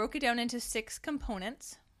 they broke it down into 6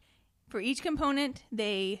 components. For each component,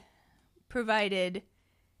 they provided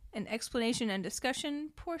an explanation and discussion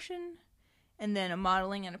portion, and then a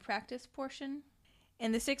modeling and a practice portion.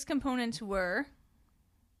 And the 6 components were,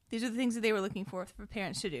 these are the things that they were looking for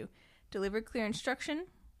parents to do. Deliver clear instruction,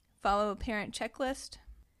 follow a parent checklist.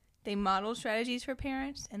 They modeled strategies for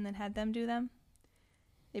parents and then had them do them.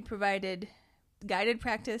 They provided guided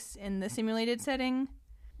practice in the simulated setting.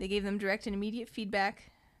 They gave them direct and immediate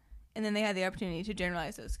feedback. And then they had the opportunity to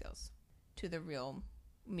generalize those skills to the real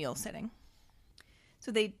meal setting.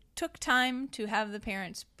 So they took time to have the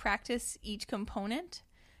parents practice each component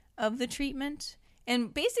of the treatment.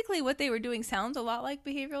 And basically what they were doing sounds a lot like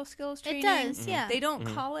behavioral skills training. It does, yeah. They don't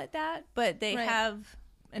call it that, but they have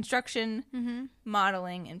instruction,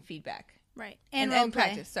 modeling, and feedback. Right. And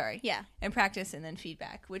practice, sorry. Yeah. And practice and then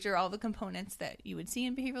feedback, which are all the components that you would see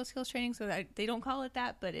in behavioral skills training. So that they don't call it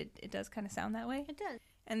that, but it does kind of sound that way. It does.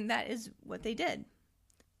 And that is what they did.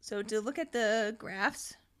 So to look at the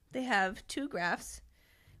graphs, they have 2 graphs.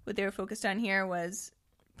 What they were focused on here was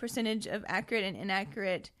percentage of accurate and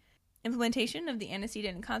inaccurate implementation of the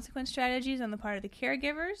antecedent and consequence strategies on the part of the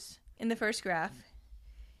caregivers in the first graph.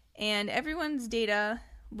 And everyone's data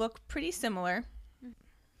look pretty similar.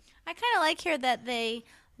 I kind of like here that they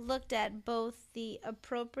looked at both the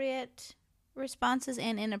appropriate responses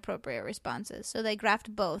and inappropriate responses. So they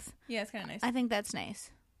graphed both. Yeah, it's kind of nice. I think that's nice.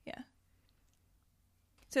 Yeah.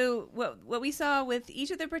 So what we saw with each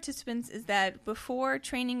of the participants is that before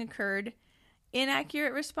training occurred,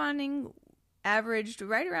 inaccurate responding averaged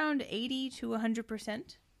right around 80 to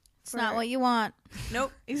 100%. It's not what you want.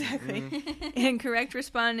 Nope, exactly. And correct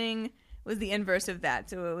responding was the inverse of that.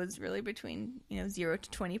 So it was really between 0 to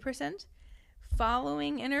 20%.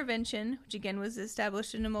 Following intervention, which again was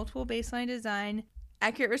established in a multiple baseline design,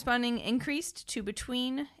 accurate responding increased to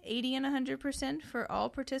between 80 and 100% for all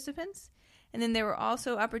participants. And then there were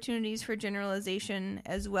also opportunities for generalization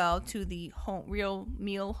as well to the real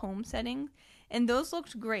meal home setting. And those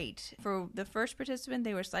looked great. For the first participant,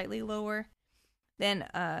 they were slightly lower than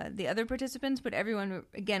the other participants, but everyone,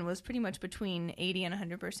 again, was pretty much between 80 and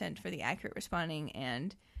 100% for the accurate responding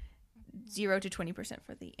and 0 to 20%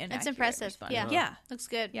 for the inaccurate That's impressive. responding. Yeah. Yeah. Looks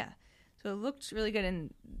good. Yeah. So it looked really good.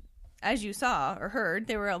 And as you saw or heard,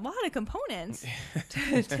 there were a lot of components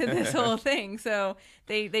to this whole thing. So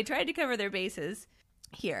they tried to cover their bases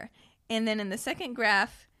here. And then in the second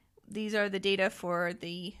graph, these are the data for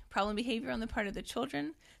the problem behavior on the part of the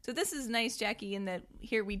children. So this is nice, Jackie, in that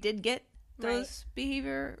here we did get those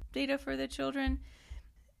behavior data for the children.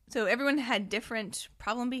 So everyone had different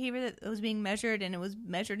problem behavior that was being measured, and it was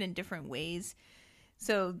measured in different ways.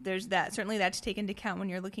 So there's that. Certainly that's taken into account when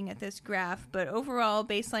you're looking at this graph. But overall,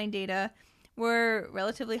 baseline data were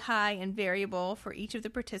relatively high and variable for each of the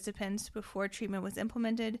participants before treatment was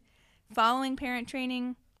implemented. Following parent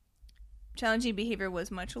training, challenging behavior was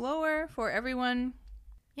much lower for everyone.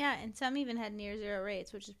 Yeah, and some even had near zero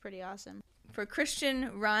rates, which is pretty awesome. For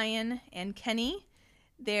Christian, Ryan, and Kenny,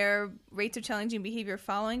 their rates of challenging behavior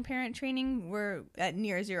following parent training were at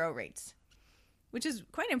near zero rates, which is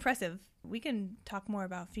quite impressive. We can talk more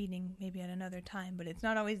about feeding maybe at another time, but it's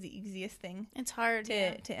not always the easiest thing. It's hard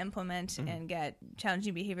to implement and get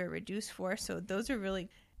challenging behavior reduced for. So those are really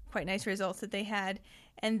quite nice results that they had.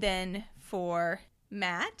 And then for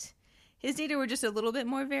Matt, his data were just a little bit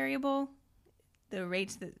more variable. The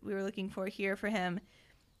rates that we were looking for here for him,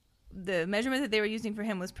 the measurement that they were using for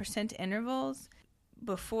him was percent intervals.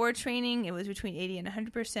 Before training, it was between 80 and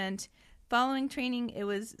 100%. Following training, it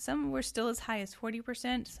was, some were still as high as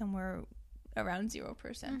 40%, some were around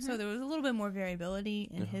 0%. So there was a little bit more variability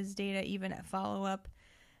in his data, even at follow-up.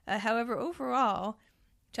 However, overall,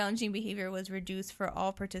 challenging behavior was reduced for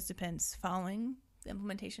all participants following the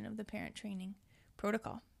implementation of the parent training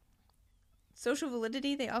protocol. Social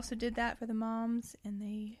validity, they also did that for the moms, and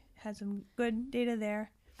they had some good data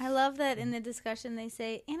there. I love that in the discussion they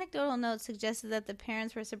say, anecdotal notes suggested that the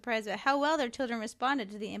parents were surprised at how well their children responded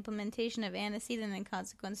to the implementation of antecedent and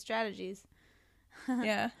consequence strategies.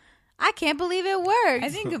 Yeah. I can't believe it worked. I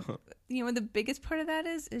think, the biggest part of that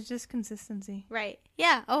is just consistency. Right.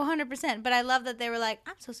 Yeah. Oh, 100%. But I love that they were like,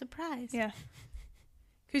 I'm so surprised. Yeah.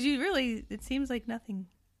 Because it seems like nothing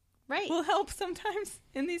will help sometimes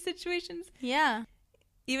in these situations. Yeah.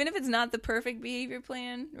 Even if it's not the perfect behavior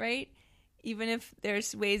plan, right? Even if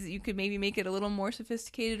there's ways that you could maybe make it a little more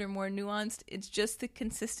sophisticated or more nuanced, it's just the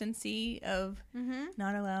consistency of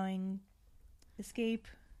not allowing escape,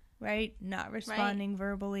 right? Not responding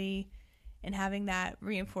verbally, and having that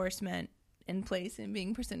reinforcement in place and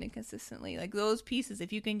being presented consistently. Like those pieces,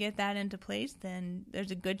 if you can get that into place, then there's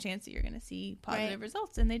a good chance that you're going to see positive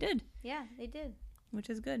results. And they did. Yeah, they did. Which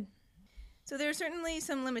is good. So there are certainly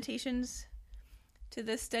some limitations to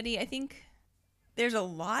this study. I think there's a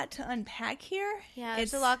lot to unpack here. Yeah,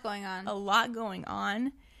 there's a lot going on. A lot going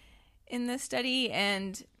on in this study.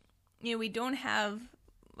 And, we don't have,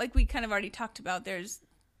 like we kind of already talked about,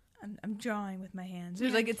 I'm drawing with my hands.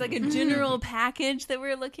 It's like a general package that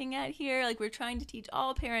we're looking at here. Like we're trying to teach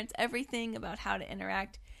all parents everything about how to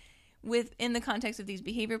interact in the context of these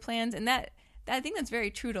behavior plans. And that I think that's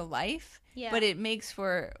very true to life. Yeah. But it makes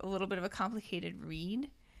for a little bit of a complicated read.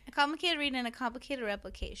 A complicated read and a complicated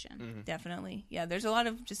replication. Mm-hmm. Definitely. Yeah, there's a lot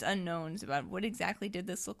of just unknowns about what exactly did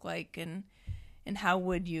this look like and how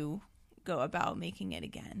would you go about making it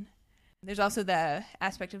again. There's also the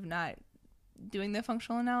aspect of not doing the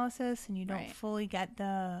functional analysis and you don't fully get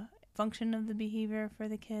the function of the behavior for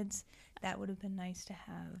the kids. That would have been nice to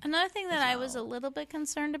have. Another thing that I was a little bit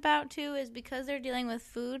concerned about too is because they're dealing with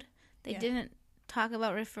food, they didn't talk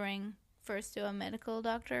about referring first to a medical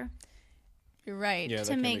doctor. You're right. Yeah,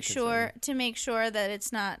 to make sure that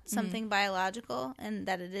it's not something biological and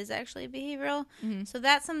that it is actually behavioral. Mm-hmm. So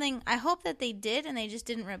that's something I hope that they did and they just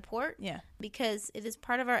didn't report. Yeah. Because it is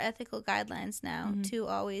part of our ethical guidelines now to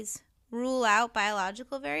always rule out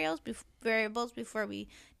biological variables before we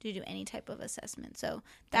do any type of assessment. So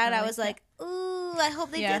that I was like, ooh, I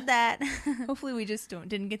hope they did that. Hopefully we just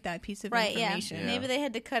didn't get that piece of information. Yeah. Maybe they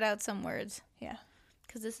had to cut out some words. Yeah.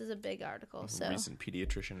 Because this is a big article. A recent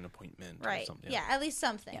pediatrician appointment or something. Yeah, at least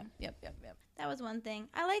something. Yep. That was one thing.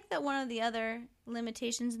 I like that one of the other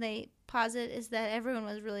limitations they posit is that everyone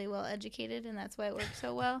was really well educated, and that's why it worked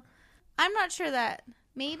so well. I'm not sure that.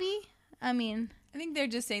 Maybe. I think they're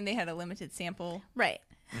just saying they had a limited sample. Right.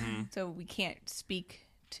 Mm-hmm. So we can't speak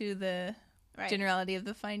to the generality of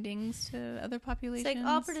the findings to other populations. It's like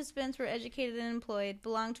all participants were educated and employed,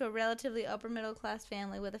 belonged to a relatively upper middle class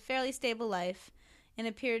family with a fairly stable life, and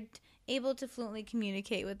appeared able to fluently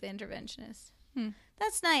communicate with the interventionist.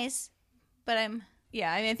 That's nice, but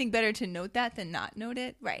I think better to note that than not note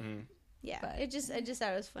it. Right. Yeah, But- I just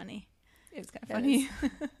thought it was funny. It was kind of That funny.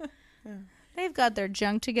 They've got their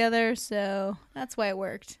junk together, so that's why it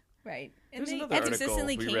worked. Right. There's they another article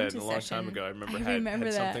consistently we came read to a long time session. ago. I remember I had remember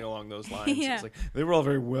that. something along those lines. Yeah. It's like they were all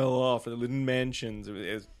very well off. They lived in mansions.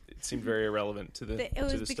 It seemed very irrelevant to the. It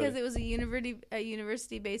was to the because study. it was a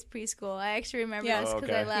university-based preschool. I actually remember Yeah. this Oh, because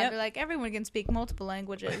okay. I laughed. Yep. They're like, everyone can speak multiple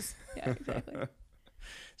languages. Yeah, exactly.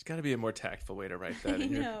 There's got to be a more tactful way to write that I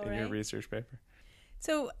in, know, your right? research paper.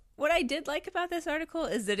 So what I did like about this article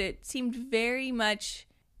is that it seemed very much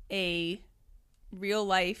a real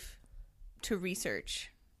life to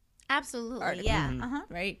research, Absolutely, Article. yeah. Mhm. Uh-huh.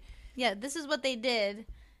 right? Yeah, this is what they did,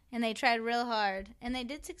 and they tried real hard, and they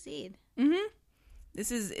did succeed. Mm-hmm.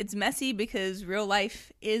 It's messy because real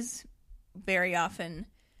life is very often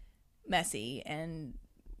messy, and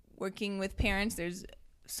working with parents, there's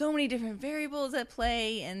so many different variables at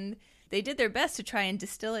play, and they did their best to try and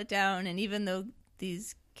distill it down. And even though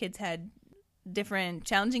these kids had different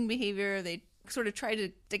challenging behavior, they sort of tried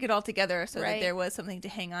to stick it all together so that Right. there was something to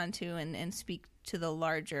hang on to and speak to the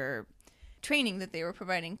larger training that they were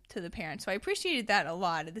providing to the parents. So I appreciated that a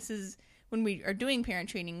lot. This is when we are doing parent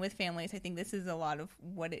training with families, I think this is a lot of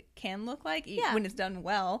what it can look like Yeah. when it's done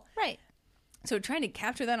well. Right. So trying to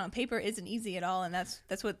capture that on paper isn't easy at all, and that's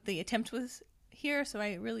what the attempt was here. So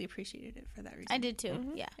I really appreciated it for that reason. I did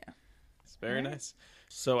too. Yeah. It's very nice.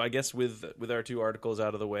 So I guess with our two articles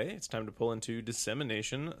out of the way, it's time to pull into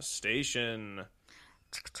dissemination station.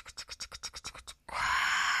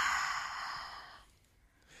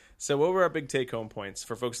 So what were our big take-home points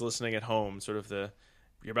for folks listening at home? Sort of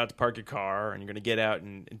you're about to park your car and you're going to get out,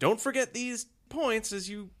 and don't forget these points as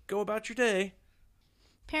you go about your day.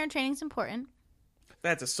 Parent training's important.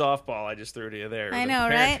 That's a softball I just threw to you there. I The know,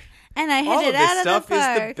 parent- right? And I hit All it of this out of stuff the is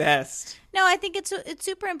park. the best. No, I think it's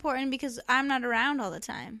super important because I'm not around all the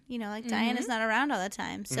time. You know, like Diana's not around all the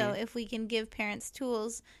time. So if we can give parents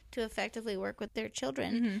tools to effectively work with their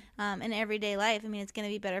children in everyday life, I mean, it's going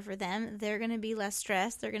to be better for them. They're going to be less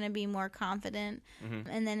stressed. They're going to be more confident.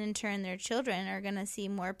 And then in turn, their children are going to see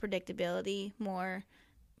more predictability, more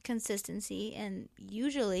consistency, and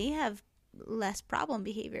usually have less problem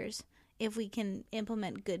behaviors if we can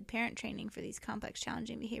implement good parent training for these complex,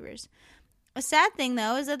 challenging behaviors. A sad thing,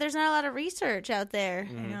 though, is that there's not a lot of research out there.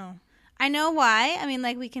 I know. I know why. I mean,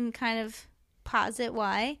 like, we can kind of posit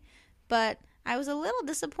why, but I was a little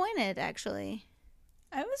disappointed, actually.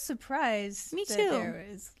 I was surprised Me that too. there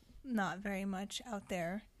is not very much out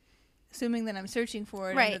there, assuming that I'm searching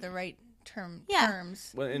for it Right. under the right Yeah.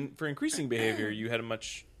 terms. Well, and for increasing behavior, you had a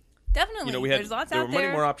much... Definitely. There's lots there out were there.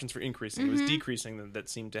 many more options for increasing. It was decreasing that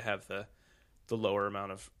seemed to have the lower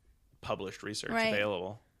amount of published research Right.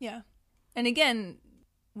 available. Yeah. And again,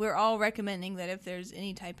 we're all recommending that if there's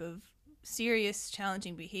any type of serious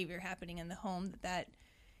challenging behavior happening in the home, that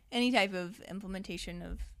any type of implementation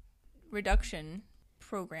of reduction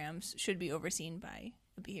programs should be overseen by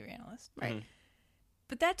a behavior analyst. Right.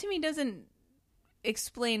 But that to me doesn't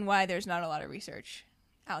explain why there's not a lot of research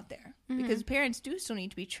out there. Because parents do still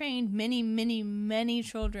need to be trained. Many, many, many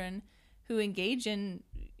children who engage in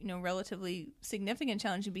relatively significant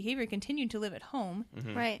challenging behavior continue to live at home.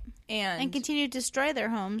 Right. And And continue to destroy their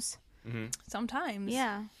homes. sometimes.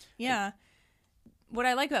 Yeah. Yeah. What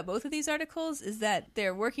I like about both of these articles is that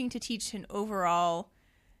they're working to teach an overall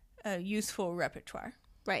useful repertoire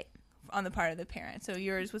Right. on the part of the parent. So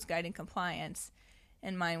yours was guiding compliance,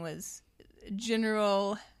 and mine was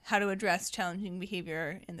general how to address challenging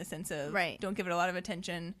behavior in the sense of Right. don't give it a lot of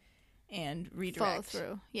attention and redirect. Follow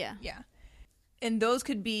through. Yeah. Yeah. And those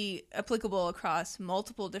could be applicable across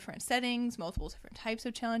multiple different settings, multiple different types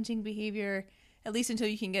of challenging behavior, at least until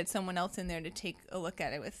you can get someone else in there to take a look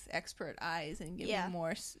at it with expert eyes and give Yeah. you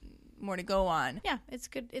more to go on. Yeah. It's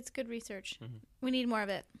good. It's good research. We need more of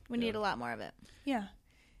it. We need a lot more of it. Yeah.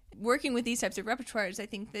 Working with these types of repertoires, I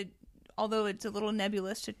think that although it's a little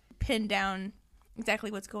nebulous to pin down exactly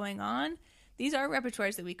what's going on, these are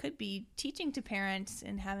repertoires that we could be teaching to parents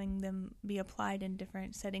and having them be applied in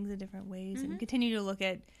different settings in different ways and continue to look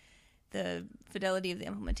at the fidelity of the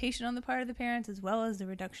implementation on the part of the parents as well as the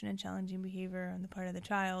reduction in challenging behavior on the part of the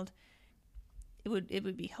child. It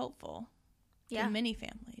would be helpful Yeah. to many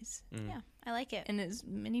families Yeah. I like it. and as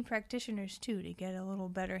many practitioners too to get a little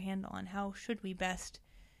better handle on how should we best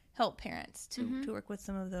help parents to work with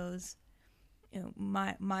some of those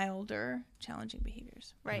milder challenging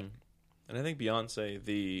behaviors. Right. And I think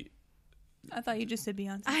Beyonce, I thought you just said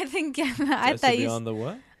Beyonce. I think I I thought you. beyond the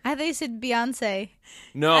what? I thought you said Beyonce.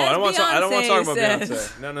 No, As I don't want to talk about Beyonce Beyonce.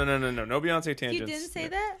 says. No, no Beyonce tangents. You didn't say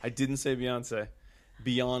that? I didn't say Beyonce.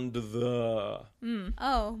 beyond the...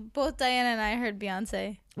 Oh, both Diana and I heard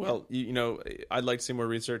Beyonce. Well, you know, I'd like to see more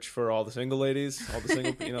research for all the single ladies, all the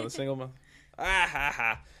single, the single moms. Ah, ha,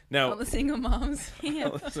 ha. No. All the single moms.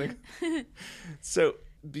 So,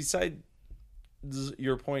 beside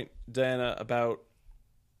your point, Diana, about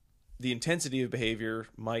the intensity of behavior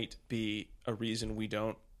might be a reason we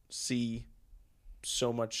don't see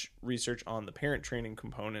so much research on the parent training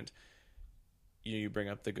component. You bring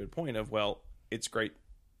up the good point of, well, it's great.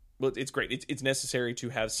 Well, it's great. It's necessary to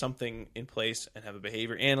have something in place and have a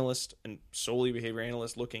behavior analyst and solely behavior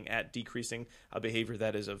analyst looking at decreasing a behavior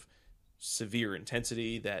that is of severe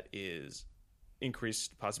intensity, that is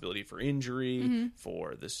increased possibility for injury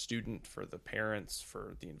for the student, for the parents,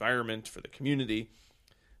 for the environment, for the community.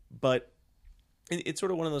 But it's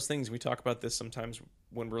sort of one of those things, we talk about this sometimes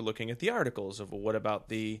when we're looking at the articles of, well, what about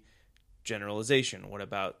the generalization? What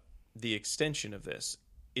about the extension of this?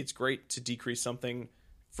 It's great to decrease something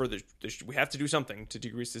for we have to do something to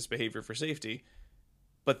decrease this behavior for safety.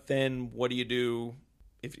 But then what do you do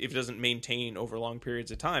if it doesn't maintain over long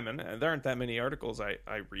periods of time? And there aren't that many articles I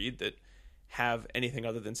read that have anything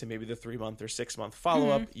other than, say, maybe the 3-month or 6-month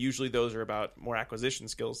follow-up. Usually those are about more acquisition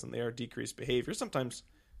skills than they are decreased behavior. Sometimes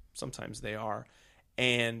they are.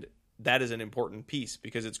 And that is an important piece,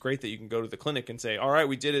 because it's great that you can go to the clinic and say, all right,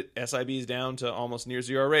 we did it. SIB is down to almost near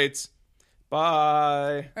zero rates.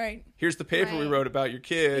 Bye. Right. Here's the paper we wrote about your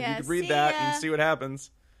kid. Yeah, you can read that and see what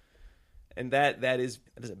happens. And that is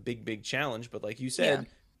a big, big challenge. But like you said,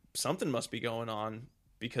 something must be going on,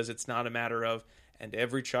 because it's not a matter of, and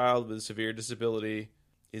every child with a severe disability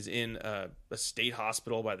is in a state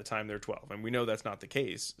hospital by the time they're 12. And we know that's not the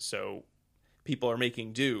case. So people are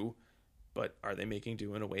making do, but are they making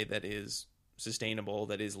do in a way that is sustainable,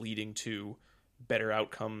 that is leading to better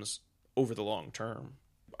outcomes over the long term?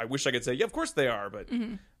 I wish I could say, yeah, of course they are, but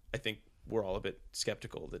I think we're all a bit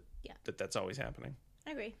skeptical that that's always happening.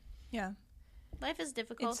 I agree. Yeah. Life is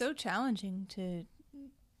difficult. It's so challenging to,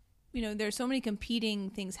 there's so many competing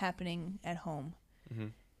things happening at home.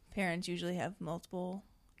 Parents usually have multiple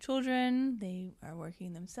children. They are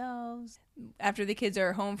working themselves. After the kids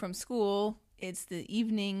are home from school, it's the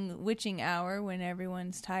evening witching hour when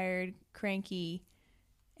everyone's tired, cranky,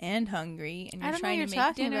 and hungry, and you're trying to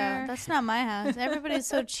make dinner. About. That's not my house. Everybody's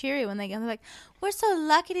so cheery when they get. They're like, "We're so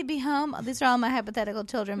lucky to be home." These are all my hypothetical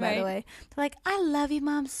children, by the way. They're like, "I love you,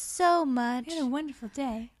 Mom, so much. We had a wonderful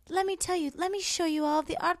day. Let me tell you. Let me show you all of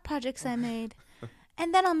the art projects I made,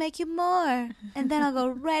 and then I'll make you more. And then I'll go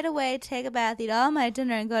right away, take a bath, eat all my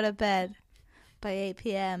dinner, and go to bed by 8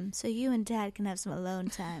 p.m. so you and Dad can have some alone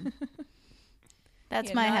time."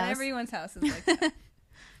 That's my house. Everyone's house is like that.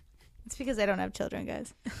 It's because I don't have children,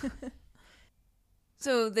 guys.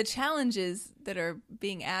 So the challenges that are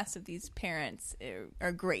being asked of these parents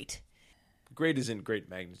are great. Great is in great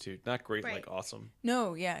magnitude, not great like awesome.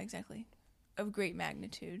 No, yeah, exactly. Of great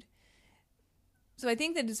magnitude. So I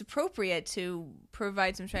think that it's appropriate to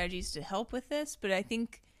provide some strategies to help with this, but I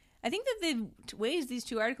think that the ways these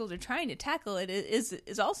two articles are trying to tackle it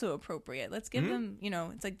is also appropriate. Let's give them,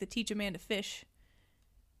 it's like the teach a man to fish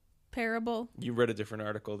parable. You read a different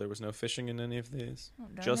article. There was no fishing in any of these. Oh,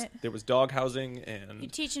 there was dog housing, and you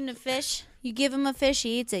teach him to fish. You give him a fish,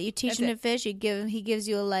 he eats it. You teach him to fish, he gives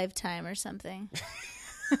you a lifetime or something.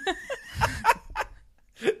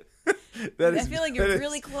 I feel like you're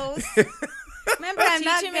really close. Remember, I'm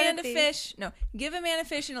not teach a man to fish. No, give a man a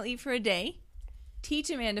fish and he'll eat for a day. Teach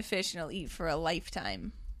a man to fish and he'll eat for a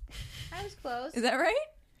lifetime. I was close. Is that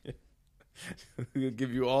right? He'll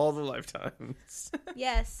give you all the lifetimes.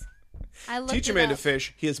 Yes. Teach a man to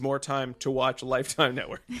fish. He has more time to watch Lifetime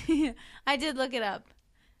Network. I did look it up.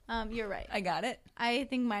 You're right. I got it. I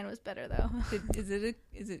think mine was better though.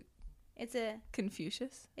 It's a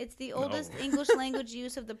Confucius? It's the oldest English language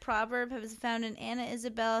use of the proverb was found in Anna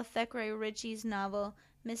Isabella Thackeray Ritchie's novel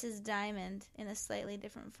Mrs. Diamond in a slightly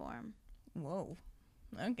different form. Whoa.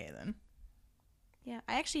 Okay then. Yeah,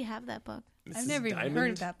 I actually have that book. I've never even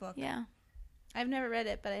heard of that book. Yeah. I've never read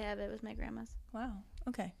it, but I have it with my grandma's. Wow.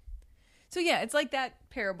 Okay. So yeah, it's like that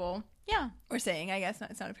parable. Yeah. We're saying, I guess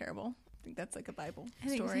it's not a parable. I think that's like a Bible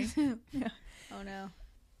story. So. Yeah. Oh no.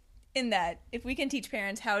 In that, if we can teach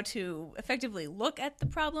parents how to effectively look at the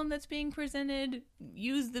problem that's being presented,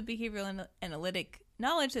 use the behavioral analytic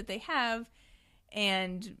knowledge that they have,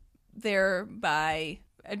 and thereby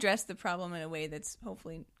address the problem in a way that's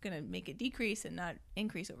hopefully going to make it decrease and not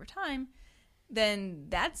increase over time, then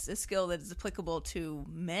that's a skill that is applicable to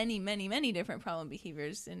many, many, many different problem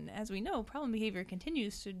behaviors. And as we know, problem behavior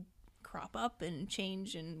continues to crop up and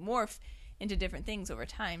change and morph into different things over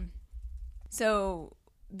time. So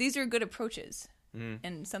these are good approaches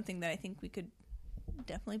and something that I think we could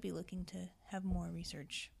definitely be looking to have more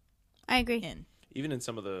research I agree. in. Even in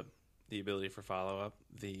some of the ability for follow-up,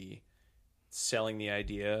 the selling the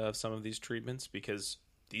idea of some of these treatments, because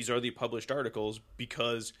these are the published articles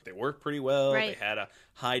because they work pretty well. Right. They had a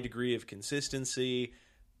high degree of consistency.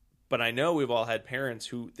 But I know we've all had parents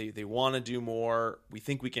who they want to do more. We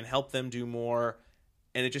think we can help them do more.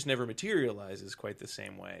 And it just never materializes quite the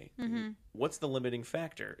same way. Mm-hmm. What's the limiting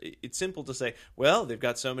factor? It's simple to say, well, they've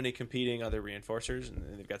got so many competing other reinforcers,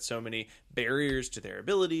 and they've got so many barriers to their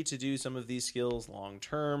ability to do some of these skills long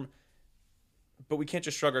term. But we can't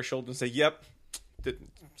just shrug our shoulders and say, yep,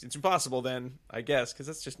 it's impossible then, I guess, because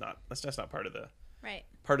that's just not part of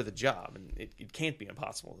the job. And it can't be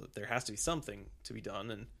impossible. There has to be something to be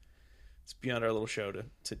done, and it's beyond our little show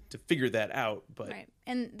to figure that out. But Right.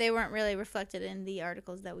 And they weren't really reflected in the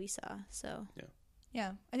articles that we saw. So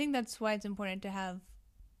Yeah, I think that's why it's important to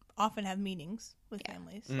often have meetings with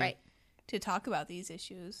families. Mm. Right. To talk about these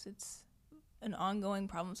issues. It's an ongoing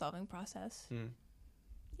problem-solving process. Mm.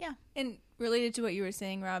 Yeah. And related to what you were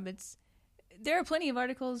saying, Rob, there are plenty of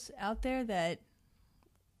articles out there that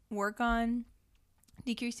work on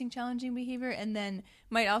decreasing challenging behavior and then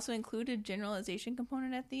might also include a generalization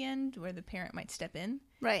component at the end where the parent might step in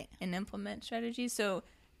Right. and implement strategies. So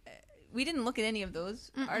we didn't look at any of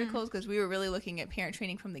those articles because we were really looking at parent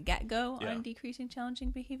training from the get-go on decreasing challenging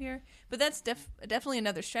behavior. But that's definitely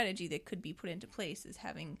another strategy that could be put into place, is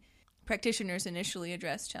having practitioners initially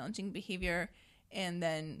address challenging behavior and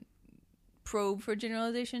then probe for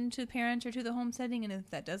generalization to parents or to the home setting. And if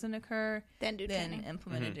that doesn't occur, Then do training.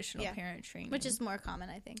 implement additional parent training. Which is more common,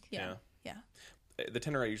 I think. Yeah. The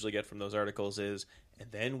tenor I usually get from those articles is,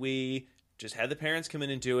 and then we just had the parents come in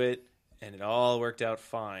and do it, and it all worked out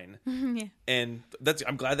fine. Yeah. And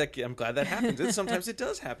I'm glad that happens. And sometimes it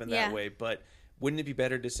does happen that way, but wouldn't it be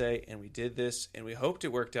better to say, and we did this, and we hoped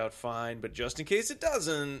it worked out fine, but just in case it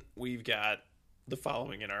doesn't, we've got the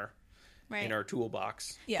following in our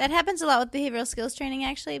toolbox. Yeah. That happens a lot with behavioral skills training,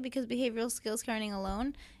 actually, because behavioral skills training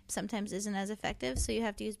alone sometimes isn't as effective. So you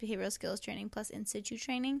have to use behavioral skills training plus in situ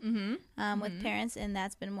training with parents, and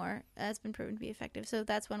that's been proven to be effective. So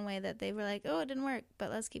that's one way that they were like, oh, it didn't work, but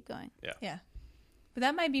let's keep going. Yeah. But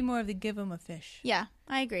that might be more of the give them a fish Yeah,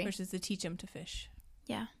 I agree. versus the teach them to fish.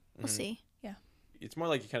 Yeah, we'll see. Yeah. It's more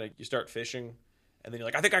like you start fishing, and then you're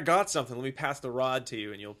like, I think I got something. Let me pass the rod to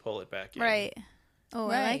you, and you'll pull it back in. Right. Oh, I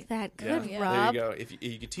like Right. that. Good, Yeah. Rob. There you go. If you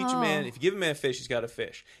can teach a man, if you give a man a fish, he's got a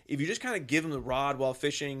fish. If you just kind of give him the rod while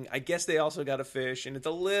fishing, I guess they also got a fish, and it's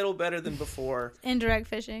a little better than before. Indirect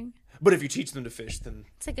fishing. But if you teach them to fish, then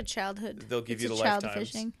It's like a childhood. they'll give It's you the a child lifetimes.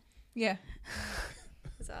 fishing. Yeah.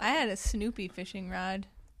 I had a Snoopy fishing rod.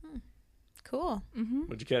 Cool.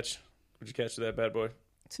 What'd you catch? What'd you catch to that bad boy?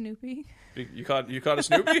 Snoopy? You caught a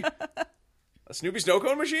Snoopy? A Snoopy snow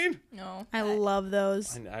cone machine? No. I love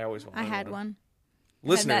those. I always wanted I had one.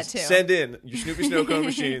 Listeners, that too. send in your Snoopy snow cone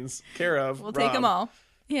machines. Care of We'll take them all.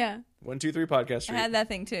 Yeah. 123 Podcast I Street. had that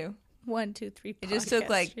thing too. 1, 2, 3. It just took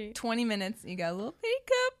like 20 minutes. You got a little pity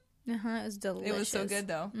cup. It was delicious. It was so good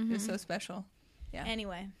though. It was so special. Yeah.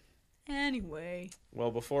 Anyway.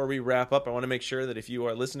 Well, before we wrap up, I want to make sure that if you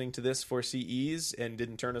are listening to this for CEs and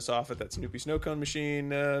didn't turn us off at that Snoopy snow cone machine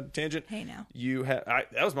tangent, Hey now. you had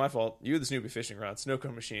that was my fault. You had the Snoopy fishing rod, snow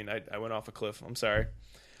cone machine. I went off a cliff. I'm sorry.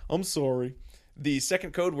 The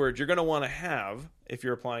second code word you're going to want to have if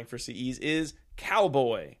you're applying for CEs is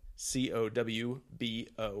cowboy. COWBOY.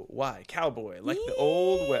 Cowboy. Like the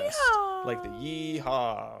Old West. Like the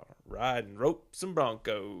yeehaw. Riding ropes and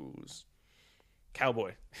broncos.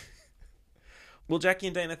 Cowboy. Well, Jackie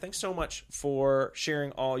and Diana, thanks so much for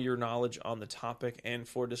sharing all your knowledge on the topic and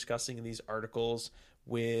for discussing these articles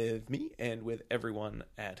with me and with everyone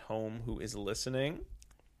at home who is listening.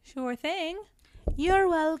 Sure thing. You're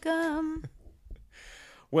welcome.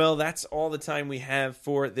 Well, that's all the time we have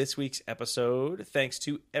for this week's episode. Thanks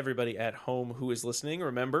to everybody at home who is listening.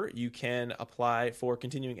 Remember, you can apply for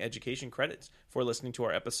continuing education credits for listening to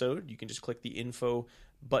our episode. You can just click the info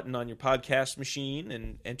button on your podcast machine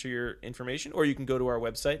and enter your information, or you can go to our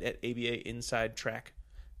website at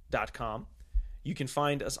abainsidetrack.com. You can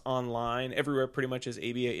find us online everywhere pretty much as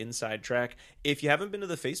ABA Inside Track. If you haven't been to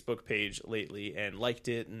the Facebook page lately and liked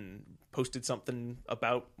it and posted something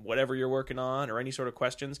about whatever you're working on or any sort of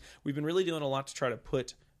questions, we've been really doing a lot to try to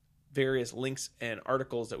put various links and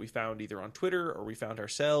articles that we found either on Twitter or we found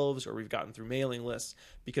ourselves or we've gotten through mailing lists,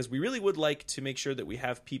 because we really would like to make sure that we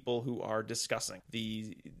have people who are discussing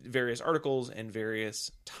the various articles and various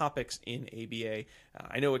topics in ABA.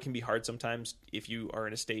 I know it can be hard sometimes if you are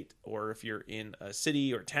in a state or if you're in a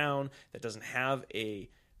city or town that doesn't have a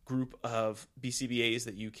group of BCBAs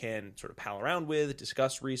that you can sort of pal around with,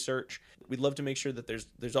 discuss research. We'd love to make sure that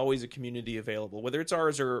there's always a community available, whether it's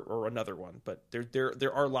ours or another one. But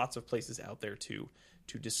there are lots of places out there to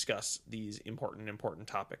discuss these important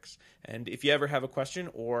topics. And if you ever have a question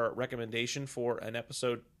or recommendation for an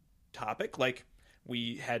episode topic like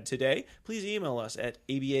we had today, please email us at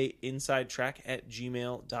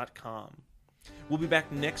abainsidetrack@gmail.com. We'll be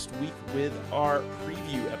back next week with our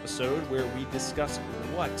preview episode where we discuss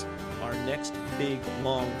what our next big,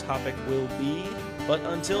 long topic will be. But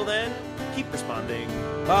until then, keep responding.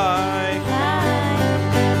 Bye!